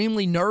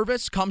extremely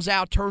nervous, comes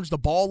out, turns the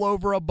ball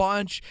over a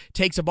bunch,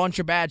 takes a bunch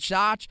of bad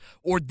shots,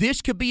 or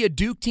this could be a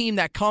Duke team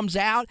that comes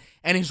out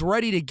and is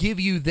ready to give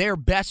you their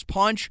best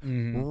punch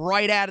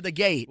right out of the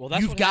gate. Well,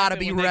 that's You've got to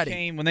be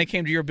ready. When they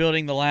came to your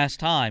building the last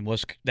time,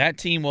 was that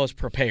team was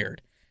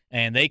prepared.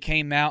 And they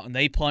came out and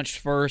they punched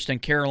first, and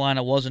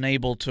Carolina wasn't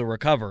able to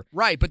recover.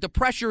 Right, but the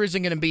pressure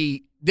isn't going to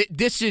be –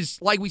 this is,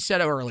 like we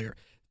said earlier,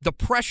 the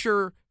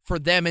pressure for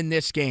them in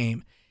this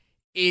game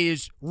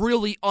is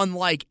really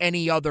unlike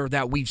any other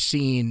that we've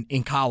seen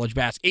in college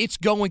basketball. It's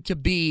going to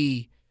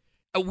be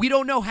we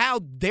don't know how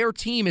their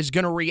team is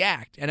going to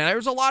react. And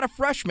there's a lot of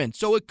freshmen,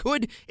 so it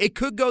could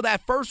go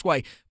that first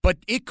way, but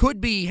it could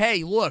be,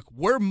 hey, look,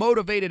 we're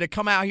motivated to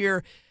come out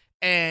here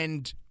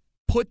and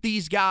put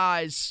these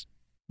guys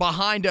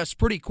behind us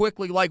pretty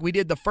quickly like we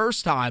did the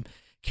first time.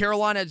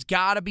 Carolina's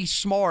got to be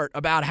smart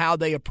about how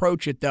they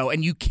approach it, though,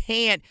 and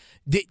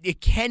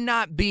it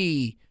cannot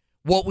be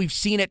what we've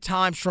seen at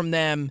times from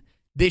them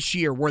this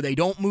year, where they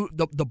don't move,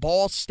 the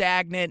ball's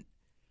stagnant,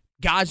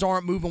 guys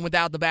aren't moving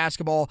without the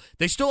basketball.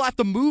 They still have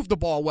to move the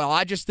ball well.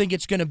 I just think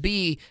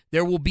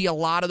there will be a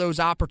lot of those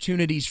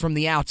opportunities from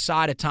the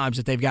outside at times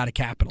that they've got to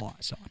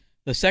capitalize on.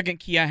 The second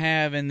key I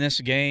have in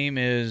this game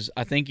is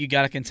I think you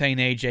got to contain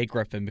A.J.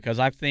 Griffin, because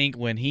I think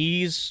when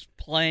he's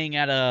playing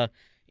at a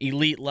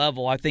elite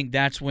level, I think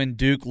that's when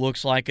Duke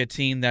looks like a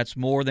team that's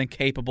more than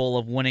capable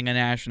of winning a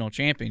national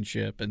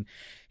championship. And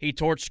he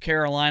torched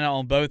Carolina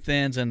on both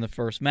ends in the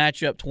first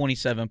matchup,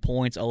 27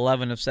 points,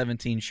 11 of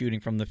 17 shooting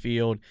from the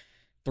field,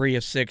 3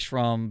 of 6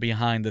 from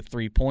behind the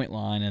three-point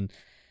line. And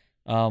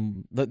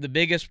the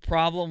biggest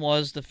problem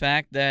was the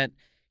fact that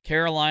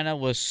Carolina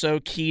was so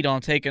keyed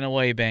on taking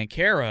away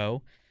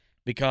Banchero,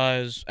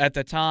 because at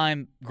the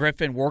time,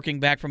 Griffin, working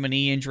back from a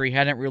knee injury,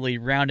 hadn't really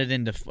rounded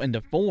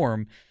into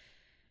form.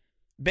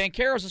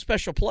 Banchero's a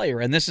special player,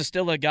 and this is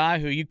still a guy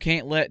who you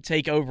can't let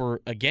take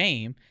over a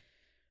game,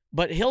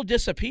 but he'll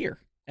disappear.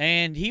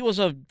 And he was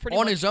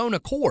his own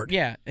accord.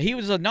 Yeah, he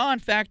was a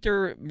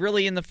non-factor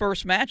really in the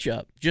first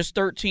matchup. Just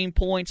 13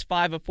 points,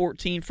 5 of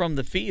 14 from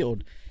the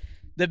field.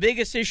 The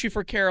biggest issue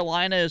for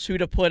Carolina is who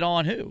to put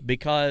on who,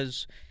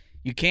 because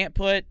you can't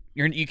put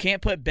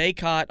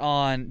Bacot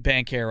on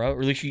Banchero,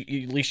 or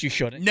at least you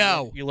shouldn't.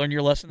 No, you learn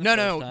your lesson.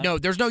 No.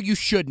 There's no you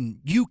shouldn't.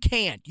 You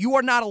can't. You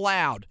are not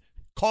allowed.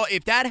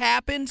 If that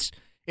happens,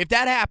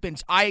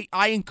 I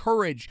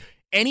encourage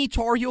any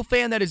Tar Heel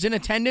fan that is in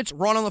attendance,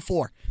 run on the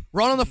floor.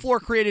 Run on the floor,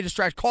 create a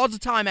distraction, cause a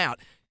timeout.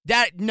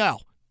 No.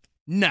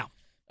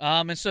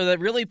 And so that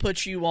really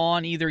puts you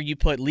on, either you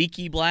put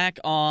Leaky Black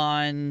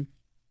on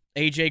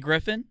A.J.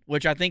 Griffin,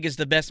 which I think is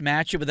the best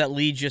matchup, but that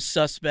leads you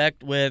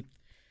suspect with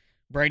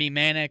Brady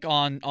Manek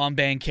on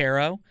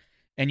Banchero,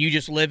 and you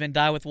just live and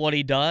die with what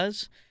he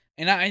does.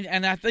 And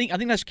I think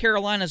that's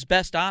Carolina's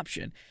best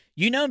option.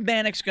 You know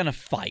Manek's going to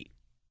fight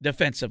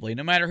defensively.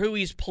 No matter who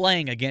he's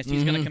playing against,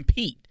 he's going to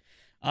compete.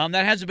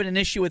 That hasn't been an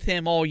issue with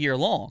him all year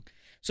long.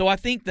 So I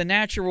think the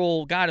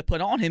natural guy to put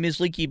on him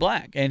is Leaky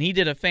Black, and he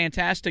did a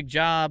fantastic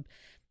job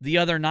the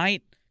other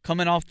night,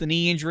 coming off the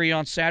knee injury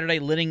on Saturday,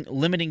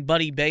 limiting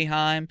Buddy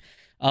Boeheim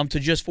to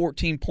just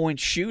 14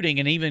 points shooting,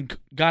 and even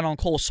got on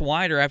Cole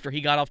Swider after he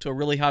got off to a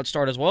really hot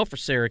start as well for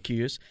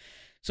Syracuse.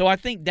 So I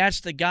think that's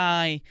the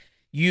guy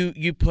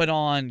you put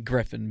on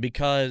Griffin,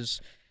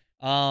 because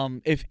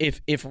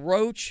if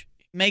Roach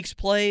makes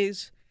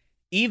plays,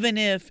 even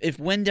if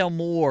Wendell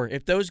Moore,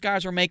 if those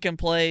guys are making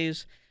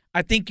plays,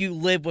 I think you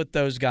live with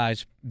those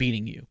guys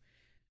beating you.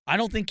 I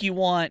don't think you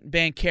want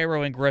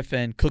Banchero and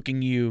Griffin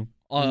cooking you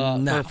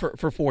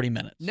for 40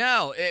 minutes.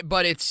 No,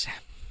 but it's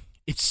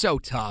so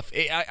tough.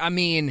 I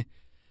mean,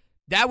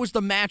 that was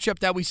the matchup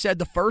that we said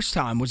the first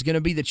time was going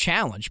to be the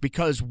challenge,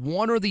 because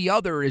one or the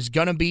other is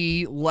going to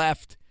be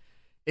left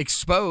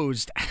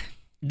exposed.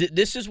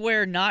 This is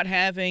where not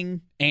having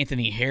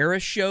Anthony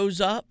Harris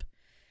shows up,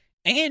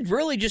 and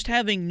really just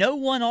having no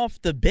one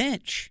off the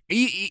bench.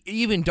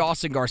 Even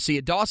Dawson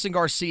Garcia. Dawson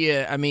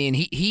Garcia, I mean,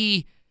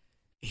 he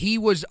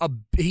was a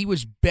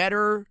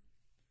better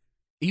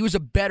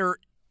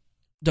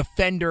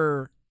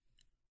defender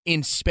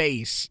in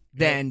space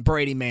than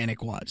Brady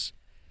Manek was.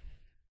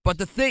 But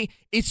the thing,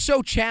 it's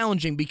so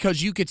challenging,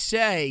 because you could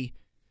say,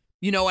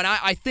 and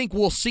I think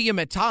we'll see him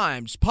at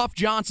times, Puff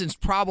Johnson's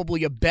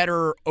probably a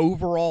better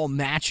overall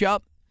matchup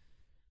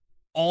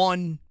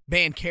on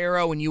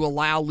Banchero and you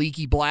allow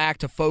Leaky Black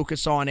to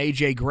focus on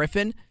A.J.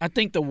 Griffin. I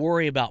think the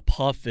worry about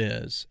Puff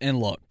is, and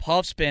look,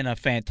 Puff's been a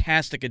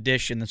fantastic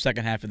addition the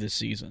second half of this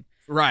season.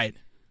 Right.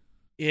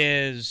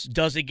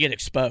 Does he get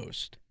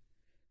exposed?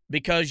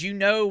 Because you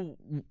know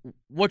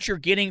what you're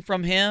getting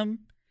from him.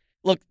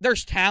 Look,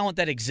 there's talent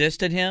that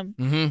exists in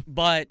him,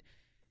 but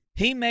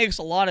he makes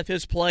a lot of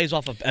his plays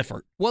off of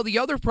effort. Well, the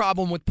other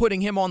problem with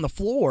putting him on the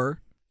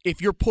floor,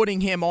 if you're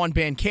putting him on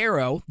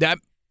Banchero, that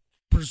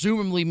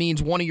presumably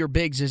means one of your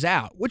bigs is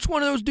out. Which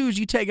one of those dudes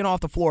you taking off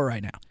the floor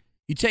right now?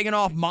 You taking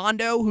off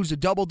Mondo, who's a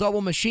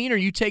double-double machine, or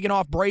you taking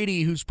off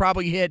Brady, who's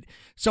probably hit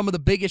some of the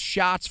biggest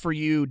shots for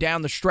you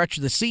down the stretch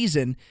of the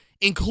season,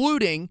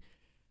 including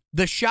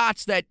the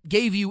shots that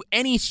gave you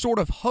any sort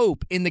of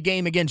hope in the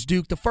game against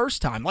Duke the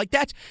first time? Like,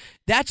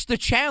 that's the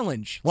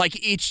challenge. Like,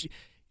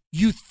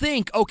 you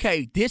think,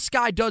 okay, this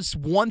guy does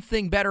one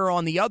thing better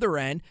on the other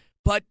end,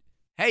 but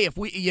hey, if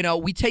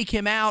we take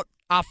him out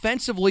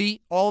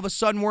offensively, all of a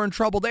sudden we're in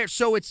trouble there.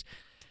 So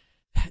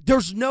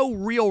there's no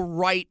real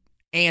right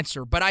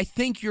answer, but I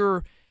think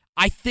you're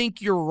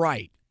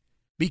right,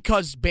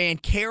 because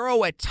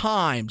Banchero at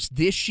times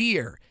this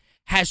year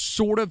has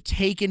sort of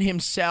taken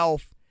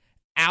himself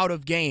out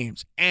of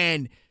games,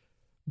 and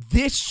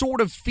this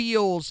sort of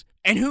feels,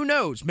 and who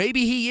knows,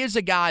 maybe he is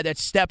a guy that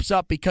steps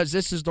up because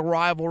this is the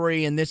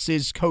rivalry and this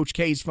is Coach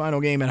K's final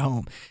game at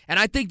home. And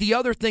I think the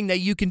other thing that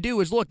you can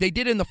do is, look, they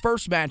did in the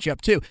first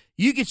matchup too.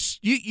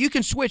 You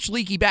can switch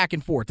Leaky back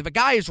and forth. If a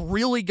guy is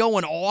really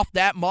going off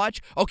that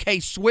much, okay,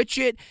 switch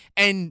it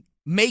and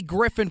make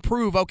Griffin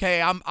prove,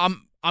 okay, I'm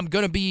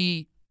gonna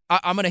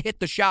hit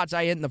the shots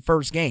I hit in the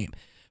first game.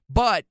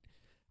 But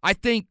I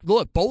think,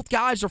 look, both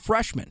guys are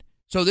freshmen.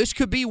 So this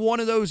could be one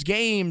of those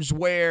games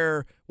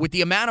where, with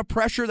the amount of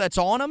pressure that's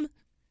on them,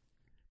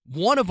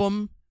 one of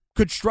them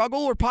could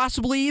struggle, or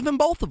possibly even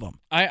both of them.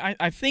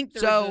 I think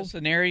there's a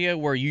scenario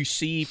where you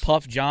see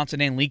Puff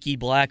Johnson and Leaky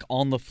Black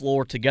on the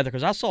floor together,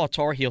 because I saw a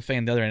Tar Heel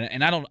fan the other day,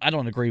 and I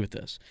don't agree with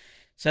this.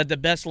 Said the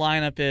best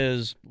lineup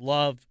is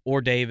Love or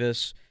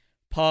Davis,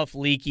 Puff,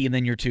 Leaky, and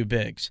then your two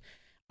bigs.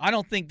 I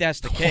don't think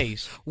that's the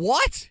case.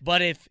 What?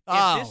 But if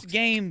this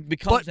game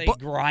becomes a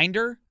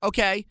grinder.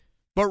 Okay,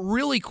 but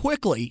really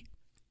quickly,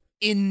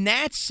 in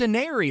that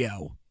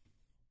scenario,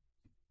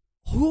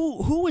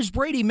 who is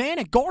Brady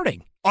Manek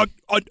guarding? A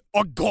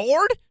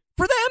guard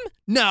for them?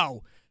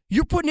 No.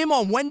 You're putting him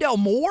on Wendell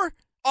Moore?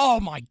 Oh,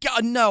 my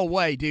God, no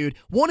way, dude.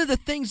 One of the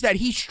things that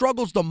he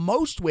struggles the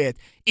most with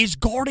is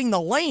guarding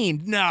the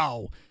lane.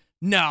 No,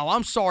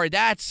 I'm sorry.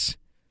 That's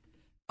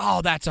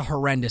a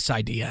horrendous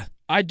idea.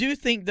 I do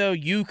think, though,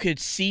 you could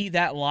see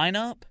that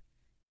lineup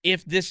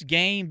if this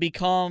game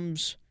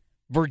becomes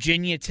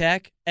Virginia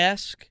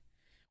Tech-esque,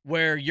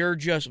 where you're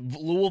just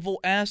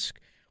Louisville-esque,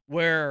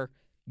 where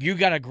you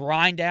got to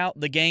grind out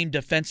the game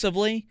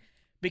defensively,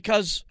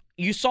 because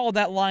you saw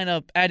that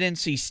lineup at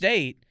NC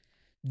State,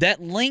 that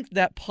length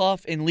that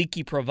Puff and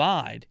Leaky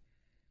provide,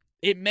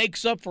 it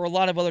makes up for a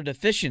lot of other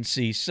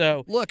deficiencies.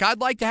 So, look, I'd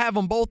like to have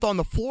them both on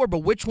the floor, but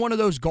which one of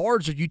those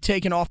guards are you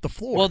taking off the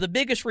floor? Well, the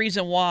biggest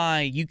reason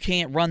why you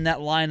can't run that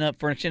lineup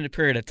for an extended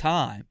period of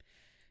time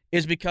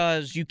is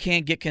because you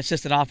can't get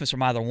consistent offense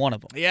from either one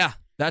of them. Yeah.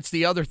 That's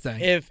the other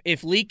thing.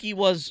 If Leaky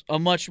was a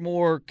much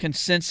more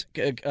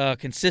consistent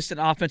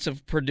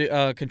offensive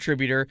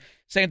contributor,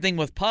 same thing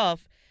with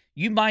Puff,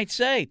 you might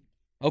say,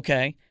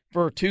 okay,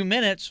 for 2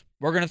 minutes,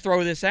 we're going to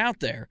throw this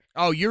out there.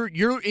 Oh,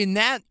 you're in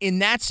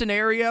that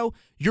scenario,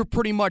 you're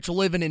pretty much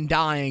living and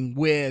dying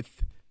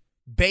with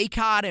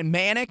Bacot and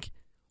Manek,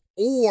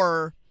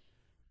 or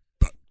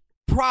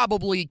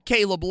probably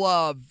Caleb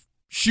Love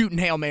shooting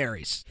Hail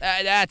Marys.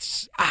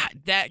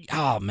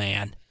 Oh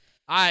man,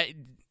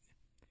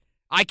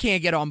 I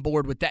can't get on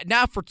board with that.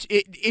 Now,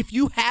 if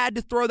you had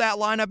to throw that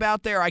lineup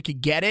out there, I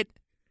could get it.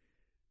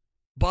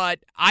 But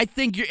I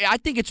think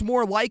it's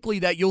more likely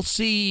that you'll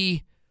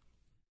see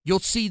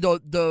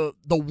the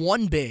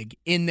one big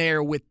in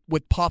there with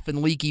Puff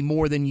and Leaky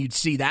more than you'd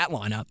see that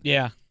lineup.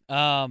 Yeah.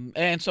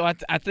 And so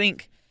I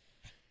think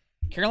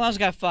Carolina's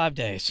got 5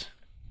 days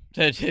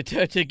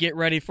to get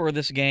ready for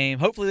this game.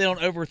 Hopefully they don't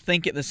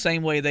overthink it the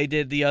same way they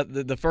did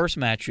the first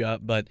matchup,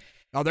 but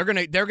oh, they're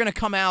gonna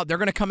come out. They're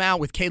gonna come out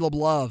with Caleb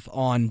Love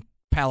on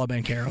Paolo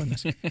Banchero in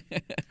this.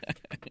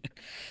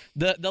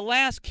 The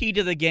last key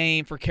to the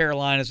game for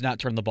Carolina is not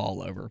turn the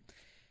ball over,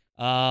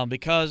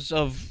 because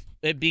of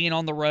it being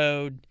on the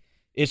road.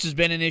 This has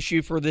been an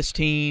issue for this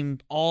team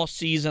all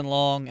season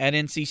long. At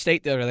NC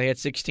State, though, they had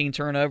 16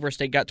 turnovers.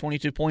 State got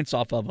 22 points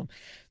off of them.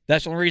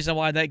 That's the only reason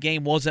why that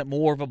game wasn't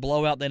more of a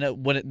blowout than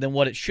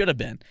what it should have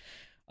been.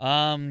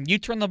 You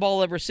turn the ball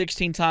over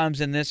 16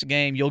 times in this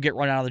game, you'll get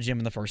run out of the gym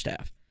in the first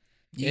half.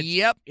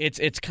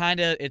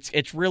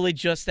 It's really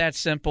just that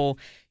simple.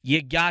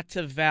 You got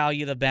to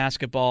value the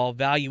basketball,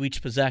 value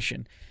each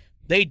possession.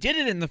 They did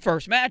it in the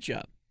first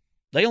matchup.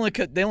 They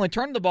only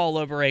turned the ball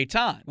over 8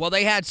 times. Well,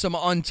 they had some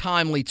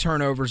untimely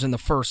turnovers in the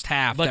first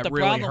half but that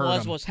really hurt them. But the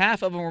problem was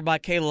half of them were by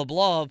Caleb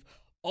Love,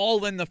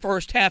 all in the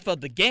first half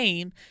of the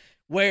game,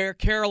 where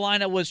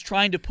Carolina was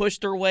trying to push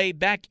their way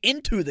back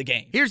into the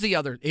game. Here's the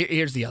other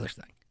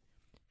thing.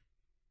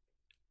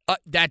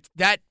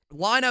 That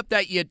lineup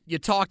that you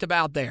talked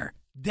about there,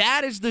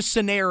 that is the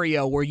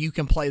scenario where you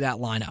can play that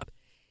lineup.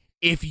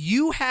 If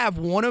you have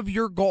one of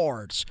your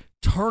guards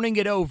turning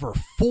it over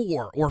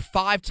 4 or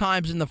 5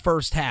 times in the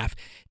first half,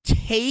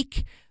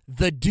 take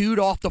the dude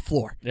off the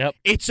floor. Yep.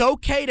 It's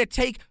okay to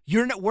take –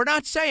 we're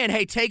not saying,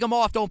 hey, take him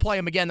off, don't play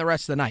him again the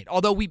rest of the night,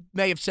 although we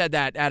may have said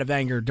that out of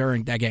anger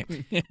during that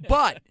game.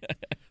 But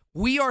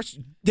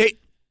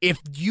if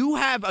you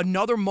have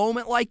another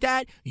moment like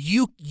that,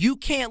 you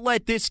can't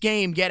let this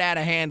game get out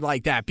of hand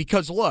like that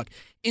because, look,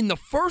 in the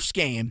first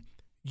game,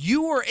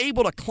 you were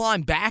able to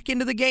climb back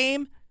into the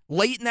game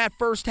late in that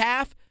first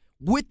half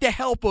with the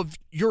help of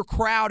your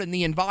crowd and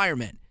the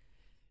environment.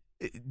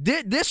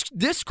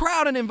 This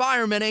crowd and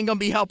environment ain't going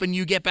to be helping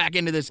you get back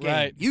into this game.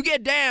 Right. You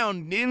get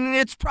down, and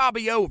it's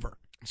probably over.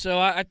 So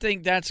I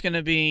think that's going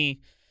to be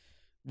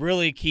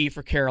really key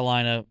for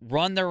Carolina.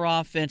 Run their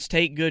offense,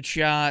 take good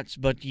shots,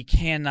 but you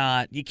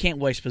can't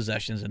waste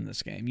possessions in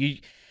this game.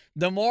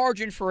 The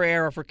margin for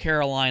error for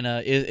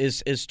Carolina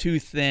is too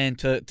thin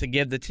to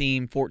give the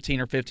team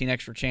 14 or 15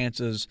 extra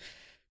chances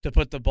to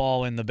put the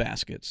ball in the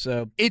basket.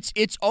 So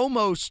it's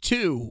almost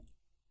to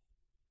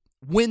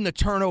win the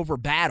turnover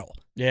battle.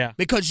 Yeah.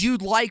 Because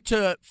you'd like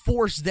to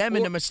force them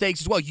into mistakes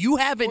as well. You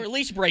haven't, or at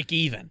least break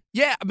even.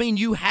 Yeah, I mean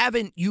you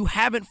haven't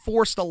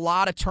forced a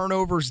lot of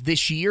turnovers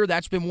this year.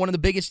 That's been one of the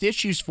biggest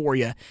issues for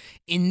you.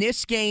 In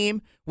this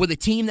game with a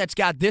team that's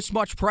got this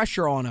much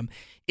pressure on them,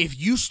 if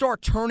you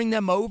start turning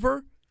them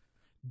over,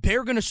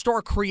 they're going to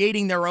start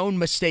creating their own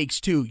mistakes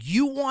too.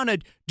 You want to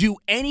do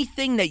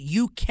anything that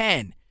you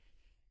can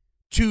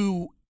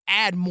to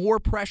add more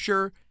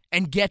pressure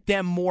and get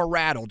them more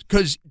rattled,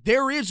 because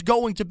there is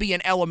going to be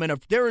an element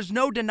of, there is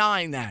no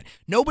denying that.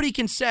 Nobody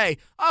can say,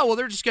 oh, well,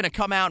 they're just going to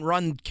come out and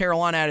run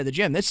Carolina out of the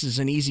gym. This is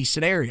an easy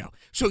scenario.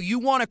 So you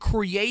want to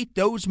create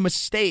those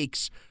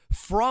mistakes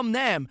from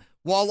them,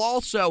 while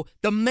also,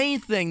 the main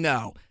thing,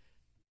 though,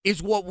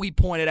 is what we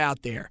pointed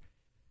out there.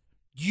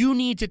 You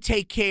need to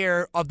take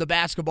care of the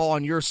basketball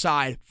on your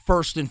side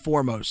first and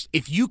foremost.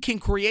 If you can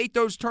create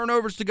those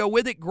turnovers to go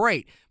with it,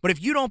 great. But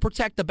if you don't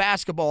protect the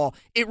basketball,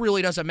 it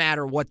really doesn't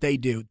matter what they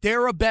do.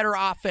 They're a better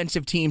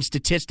offensive team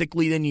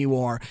statistically than you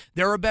are.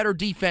 They're a better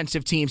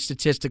defensive team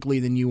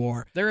statistically than you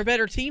are. They're a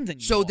better team than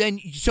you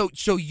are.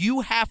 So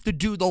you have to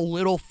do the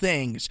little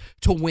things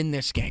to win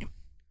this game.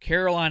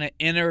 Carolina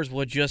enters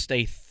with just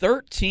a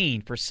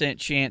 13%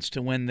 chance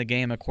to win the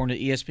game according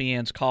to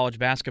ESPN's college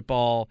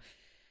basketball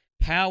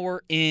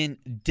Power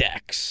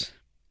Index.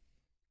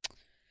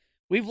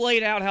 We've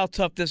laid out how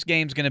tough this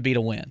game's going to be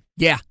to win.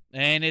 Yeah.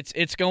 And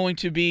it's going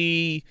to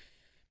be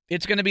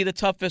the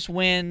toughest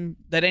win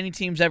that any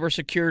team's ever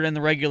secured in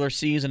the regular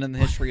season in the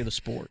history of the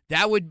sport.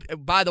 That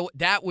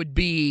would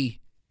be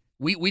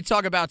we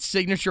talk about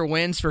signature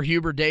wins for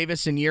Hubert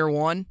Davis in year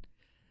one.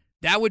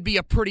 That would be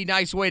a pretty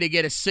nice way to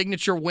get a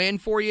signature win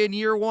for you in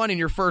year one and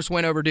your first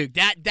win over Duke.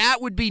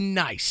 That would be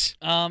nice.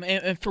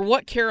 And for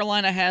what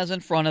Carolina has in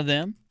front of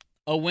them,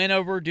 a win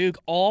over Duke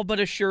all but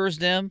assures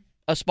them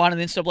a spot in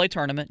the NCAA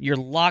tournament. You're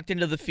locked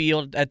into the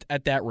field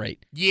at that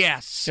rate.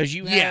 Yes. Because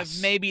you have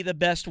maybe the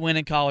best win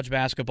in college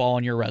basketball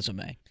on your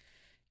resume.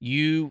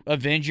 You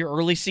avenge your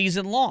early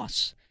season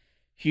loss.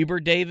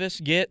 Hubert Davis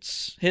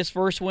gets his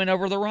first win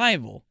over the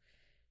rival.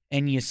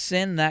 And you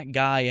send that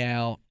guy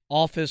out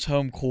off his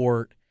home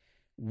court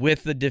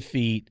with the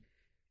defeat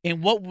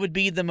in what would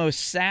be the most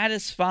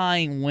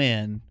satisfying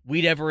win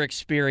we'd ever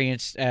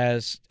experienced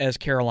as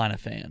Carolina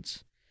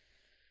fans.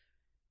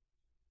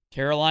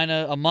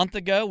 Carolina, a month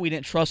ago, we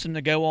didn't trust them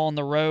to go on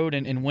the road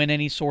and win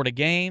any sort of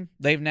game.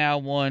 They've now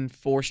won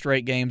 4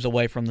 straight games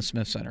away from the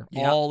Smith Center,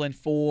 all in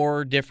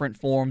 4 different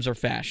forms or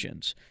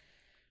fashions.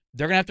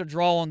 They're going to have to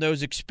draw on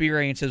those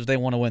experiences if they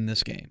want to win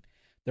this game.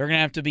 They're going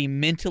to have to be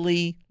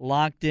mentally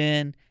locked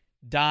in,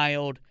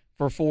 dialed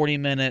for 40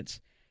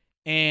 minutes,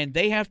 and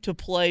they have to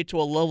play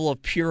to a level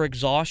of pure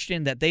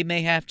exhaustion that they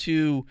may have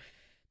to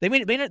 – They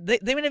may not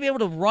be able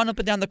to run up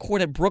and down the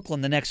court at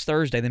Brooklyn the next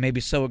Thursday. They may be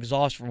so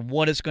exhausted from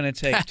what it's going to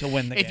take to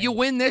win the game. If you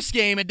win this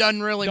game, it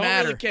doesn't really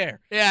matter. Don't really care.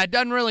 Yeah, it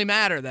doesn't really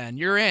matter then.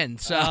 You're in.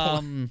 So,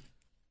 of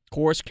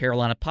course,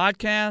 Carolina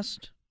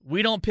podcast.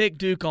 We don't pick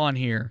Duke on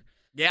here.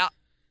 Yeah.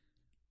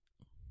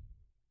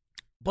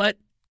 But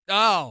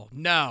oh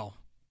no,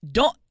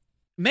 don't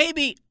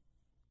maybe.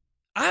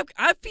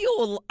 I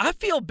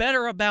feel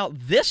better about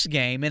this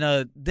game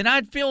than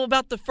I'd feel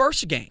about the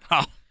first game.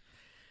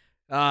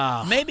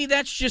 Oh. Maybe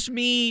that's just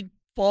me,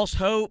 false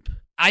hope.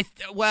 I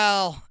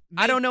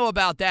don't know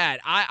about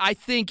that. I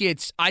think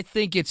it's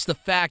the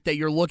fact that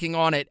you're looking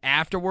on it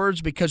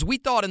afterwards, because we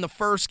thought in the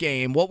first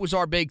game, what was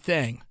our big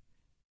thing?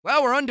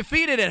 Well, we're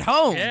undefeated at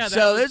home,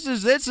 so this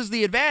is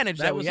the advantage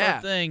that we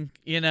have. That was our thing,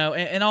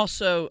 and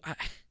also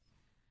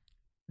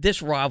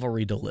this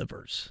rivalry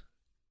delivers.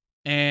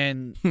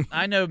 And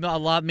I know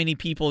many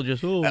people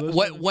just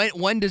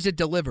when does it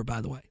deliver? By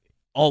the way,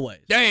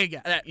 always. There you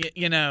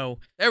go.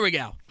 There we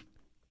go.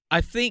 I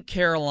think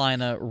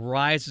Carolina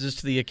rises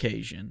to the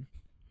occasion.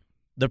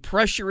 The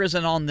pressure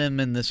isn't on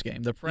them in this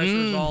game. The pressure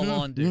is all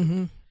on Duke.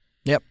 Mm-hmm.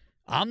 Yep.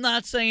 I'm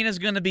not saying it's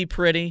going to be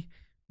pretty,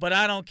 but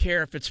I don't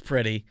care if it's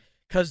pretty,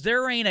 because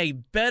there ain't a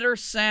better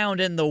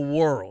sound in the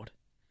world.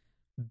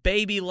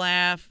 Baby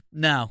laugh,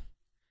 no.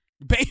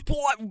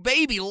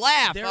 Baby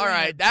laugh. All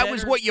right, that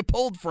was what you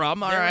pulled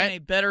from. All right. There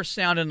ain't a better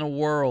sound in the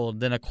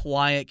world than a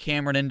quiet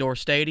Cameron Indoor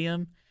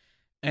Stadium.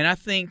 And I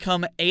think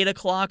come 8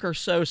 o'clock or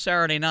so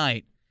Saturday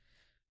night,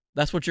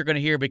 that's what you're going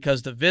to hear,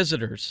 because the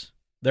visitors,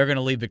 they're going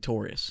to leave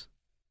victorious.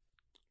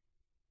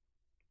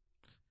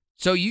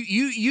 So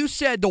you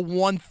said the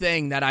one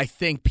thing that I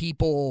think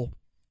people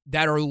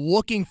that are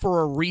looking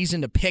for a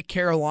reason to pick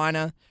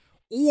Carolina,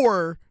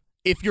 or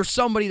if you're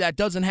somebody that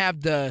doesn't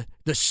have the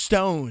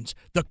stones,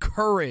 the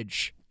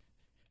courage,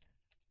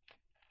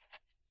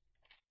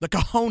 the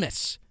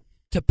cojones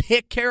to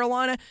pick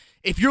Carolina,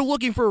 if you're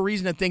looking for a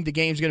reason to think the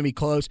game's going to be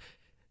close,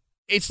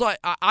 it's like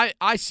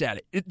I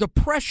said it. The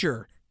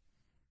pressure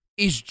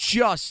is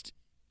just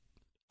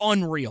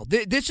unreal.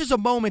 This is a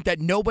moment that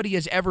nobody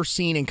has ever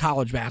seen in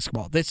college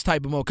basketball, this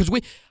type of moment.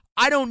 Because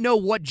I don't know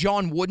what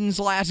John Wooden's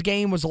last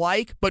game was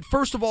like, but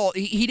first of all,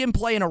 he didn't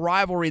play in a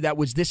rivalry that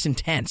was this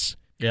intense.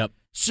 Yep.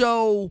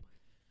 So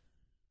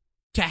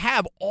to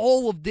have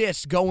all of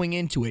this going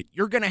into it,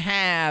 you're going to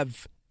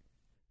have,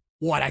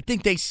 I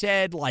think they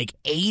said like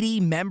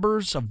 80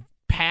 members of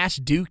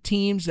past Duke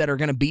teams that are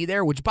going to be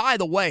there, which, by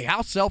the way,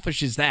 how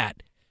selfish is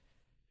that?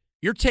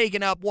 You're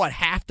taking up,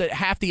 half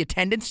the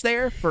attendance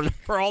there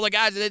for all the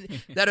guys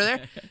that are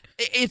there?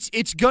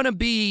 It's going to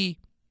be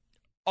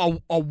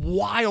a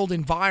wild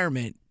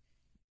environment,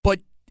 but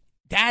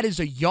that is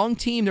a young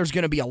team. There's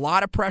going to be a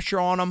lot of pressure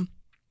on them.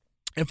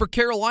 And for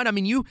Carolina, I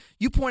mean, you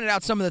pointed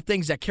out some of the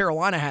things that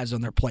Carolina has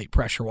on their plate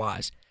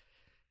pressure-wise.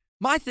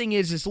 My thing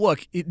is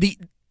look,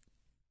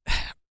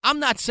 I'm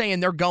not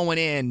saying they're going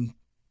in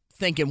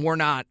thinking we're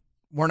not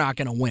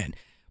going to win.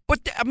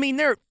 But, I mean,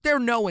 they're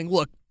knowing,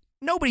 look,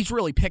 nobody's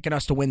really picking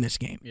us to win this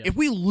game. Yeah. If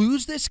we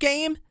lose this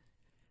game,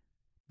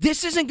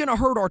 this isn't going to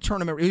hurt our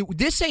tournament.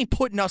 This ain't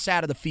putting us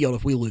out of the field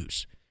if we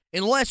lose.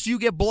 Unless you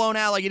get blown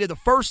out like you did the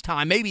first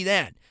time, maybe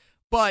then.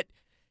 But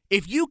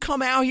if you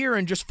come out here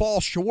and just fall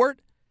short,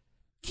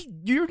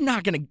 you're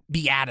not going to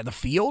be out of the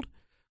field.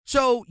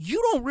 So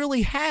you don't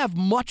really have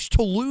much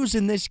to lose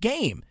in this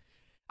game.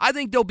 I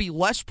think there'll be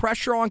less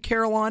pressure on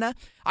Carolina.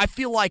 I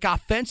feel like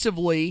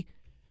offensively,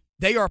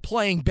 they are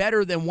playing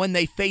better than when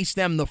they faced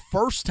them the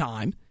first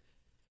time.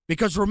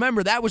 Because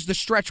remember, that was the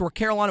stretch where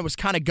Carolina was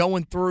kind of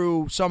going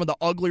through some of the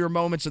uglier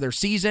moments of their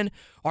season.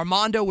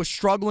 Armando was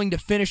struggling to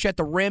finish at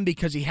the rim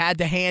because he had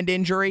the hand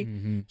injury.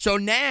 Mm-hmm. So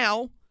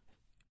now,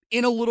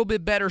 in a little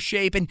bit better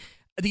shape. And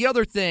the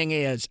other thing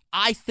is,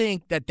 I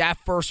think that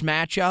first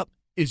matchup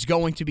is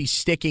going to be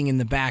sticking in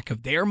the back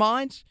of their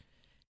minds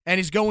and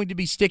is going to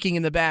be sticking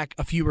in the back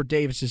of Hubert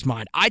Davis's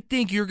mind. I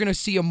think you're going to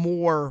see a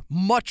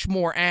much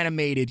more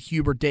animated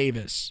Hubert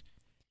Davis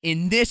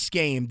in this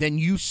game than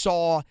you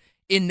saw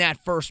in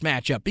that first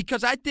matchup,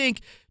 because I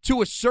think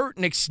to a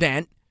certain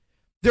extent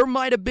there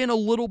might have been a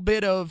little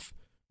bit of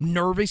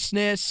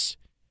nervousness,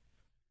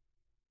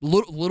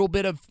 little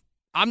bit of,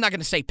 I'm not going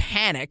to say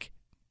panic,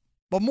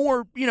 but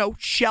more,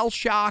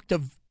 shell-shocked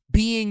of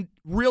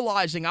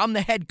realizing I'm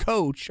the head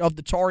coach of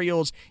the Tar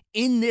Heels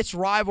in this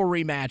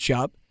rivalry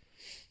matchup,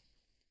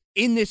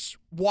 in this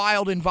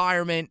wild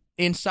environment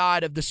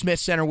inside of the Smith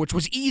Center, which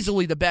was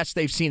easily the best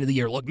they've seen of the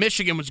year. Look,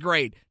 Michigan was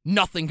great.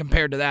 Nothing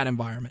compared to that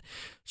environment.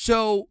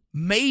 So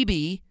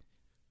maybe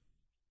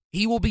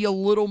he will be a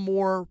little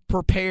more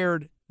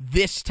prepared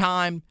this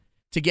time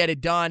to get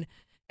it done.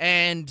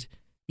 And,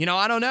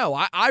 I don't know.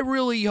 I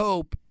really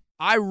hope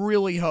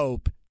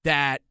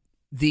that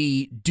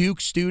the Duke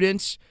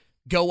students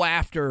go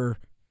after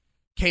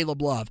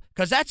Caleb Love,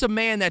 because that's a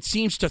man that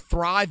seems to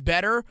thrive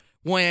better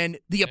when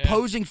the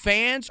opposing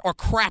fans are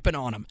crapping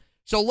on him.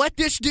 So let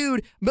this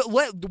dude,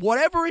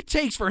 whatever it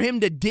takes for him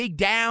to dig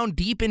down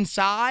deep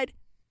inside,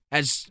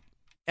 as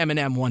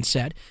Eminem once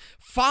said,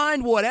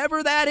 find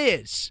whatever that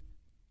is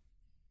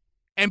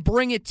and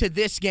bring it to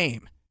this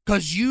game,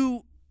 because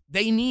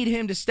they need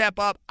him to step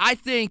up. I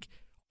think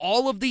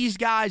all of these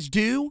guys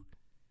do.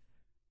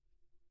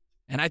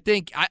 And I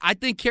think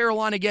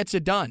Carolina gets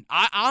it done.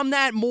 I'm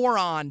that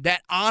moron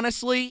that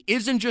honestly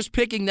isn't just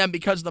picking them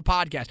because of the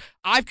podcast.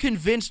 I've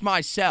convinced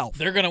myself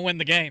they're going to win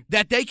the game,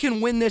 that they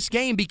can win this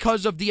game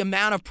because of the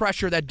amount of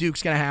pressure that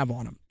Duke's going to have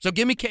on them. So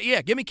give me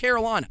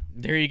Carolina.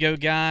 There you go,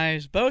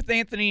 guys. Both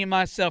Anthony and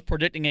myself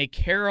predicting a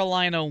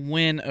Carolina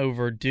win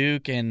over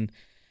Duke. And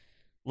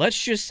let's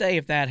just say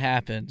if that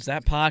happens,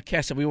 that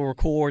podcast that we will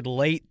record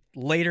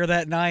later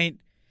that night,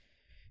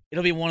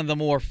 it'll be one of the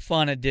more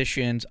fun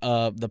editions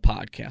of the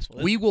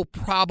podcast. We will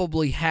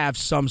probably have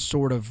some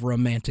sort of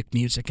romantic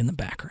music in the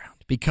background,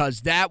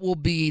 because that will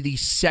be the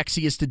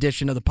sexiest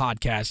edition of the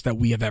podcast that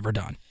we have ever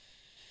done.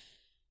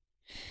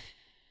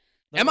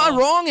 Am I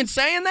wrong in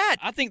saying that?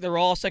 I think they're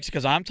all sexy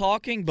because I'm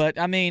talking, but,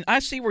 I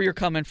see where you're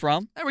coming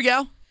from. There we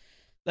go.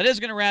 That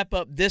is going to wrap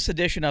up this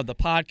edition of the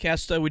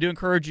podcast. So we do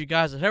encourage you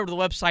guys to head over to the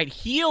website,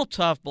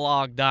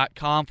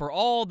 HeelToughBlog.com, for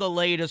all the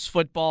latest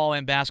football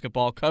and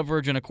basketball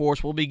coverage. And, of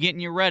course, we'll be getting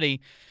you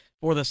ready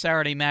for the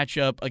Saturday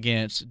matchup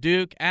against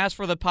Duke. As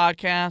for the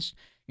podcast,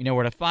 you know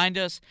where to find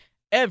us,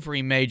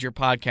 every major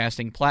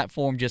podcasting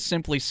platform. Just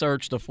simply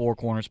search the Four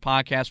Corners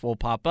Podcast. Will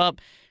pop up.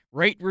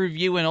 Rate,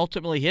 review, and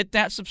ultimately hit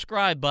that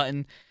subscribe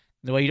button.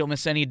 The way you don't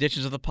miss any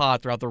editions of the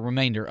pod throughout the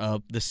remainder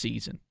of the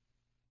season.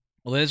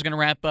 Well, that is going to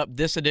wrap up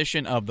this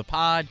edition of the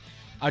pod.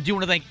 I do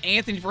want to thank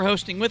Anthony for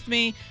hosting with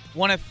me.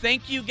 Want to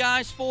thank you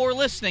guys for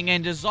listening.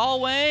 And as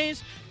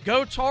always,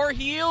 go Tar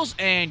Heels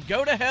and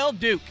go to hell,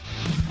 Duke.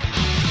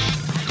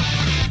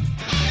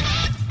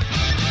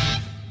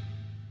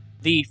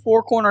 The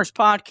Four Corners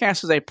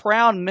Podcast is a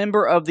proud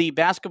member of the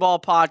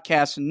Basketball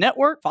Podcast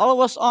Network.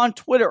 Follow us on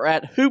Twitter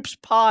at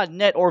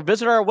HoopsPodNet or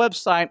visit our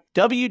website,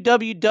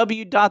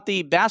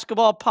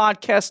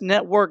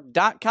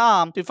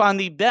 www.thebasketballpodcastnetwork.com, to find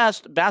the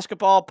best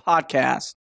basketball podcasts.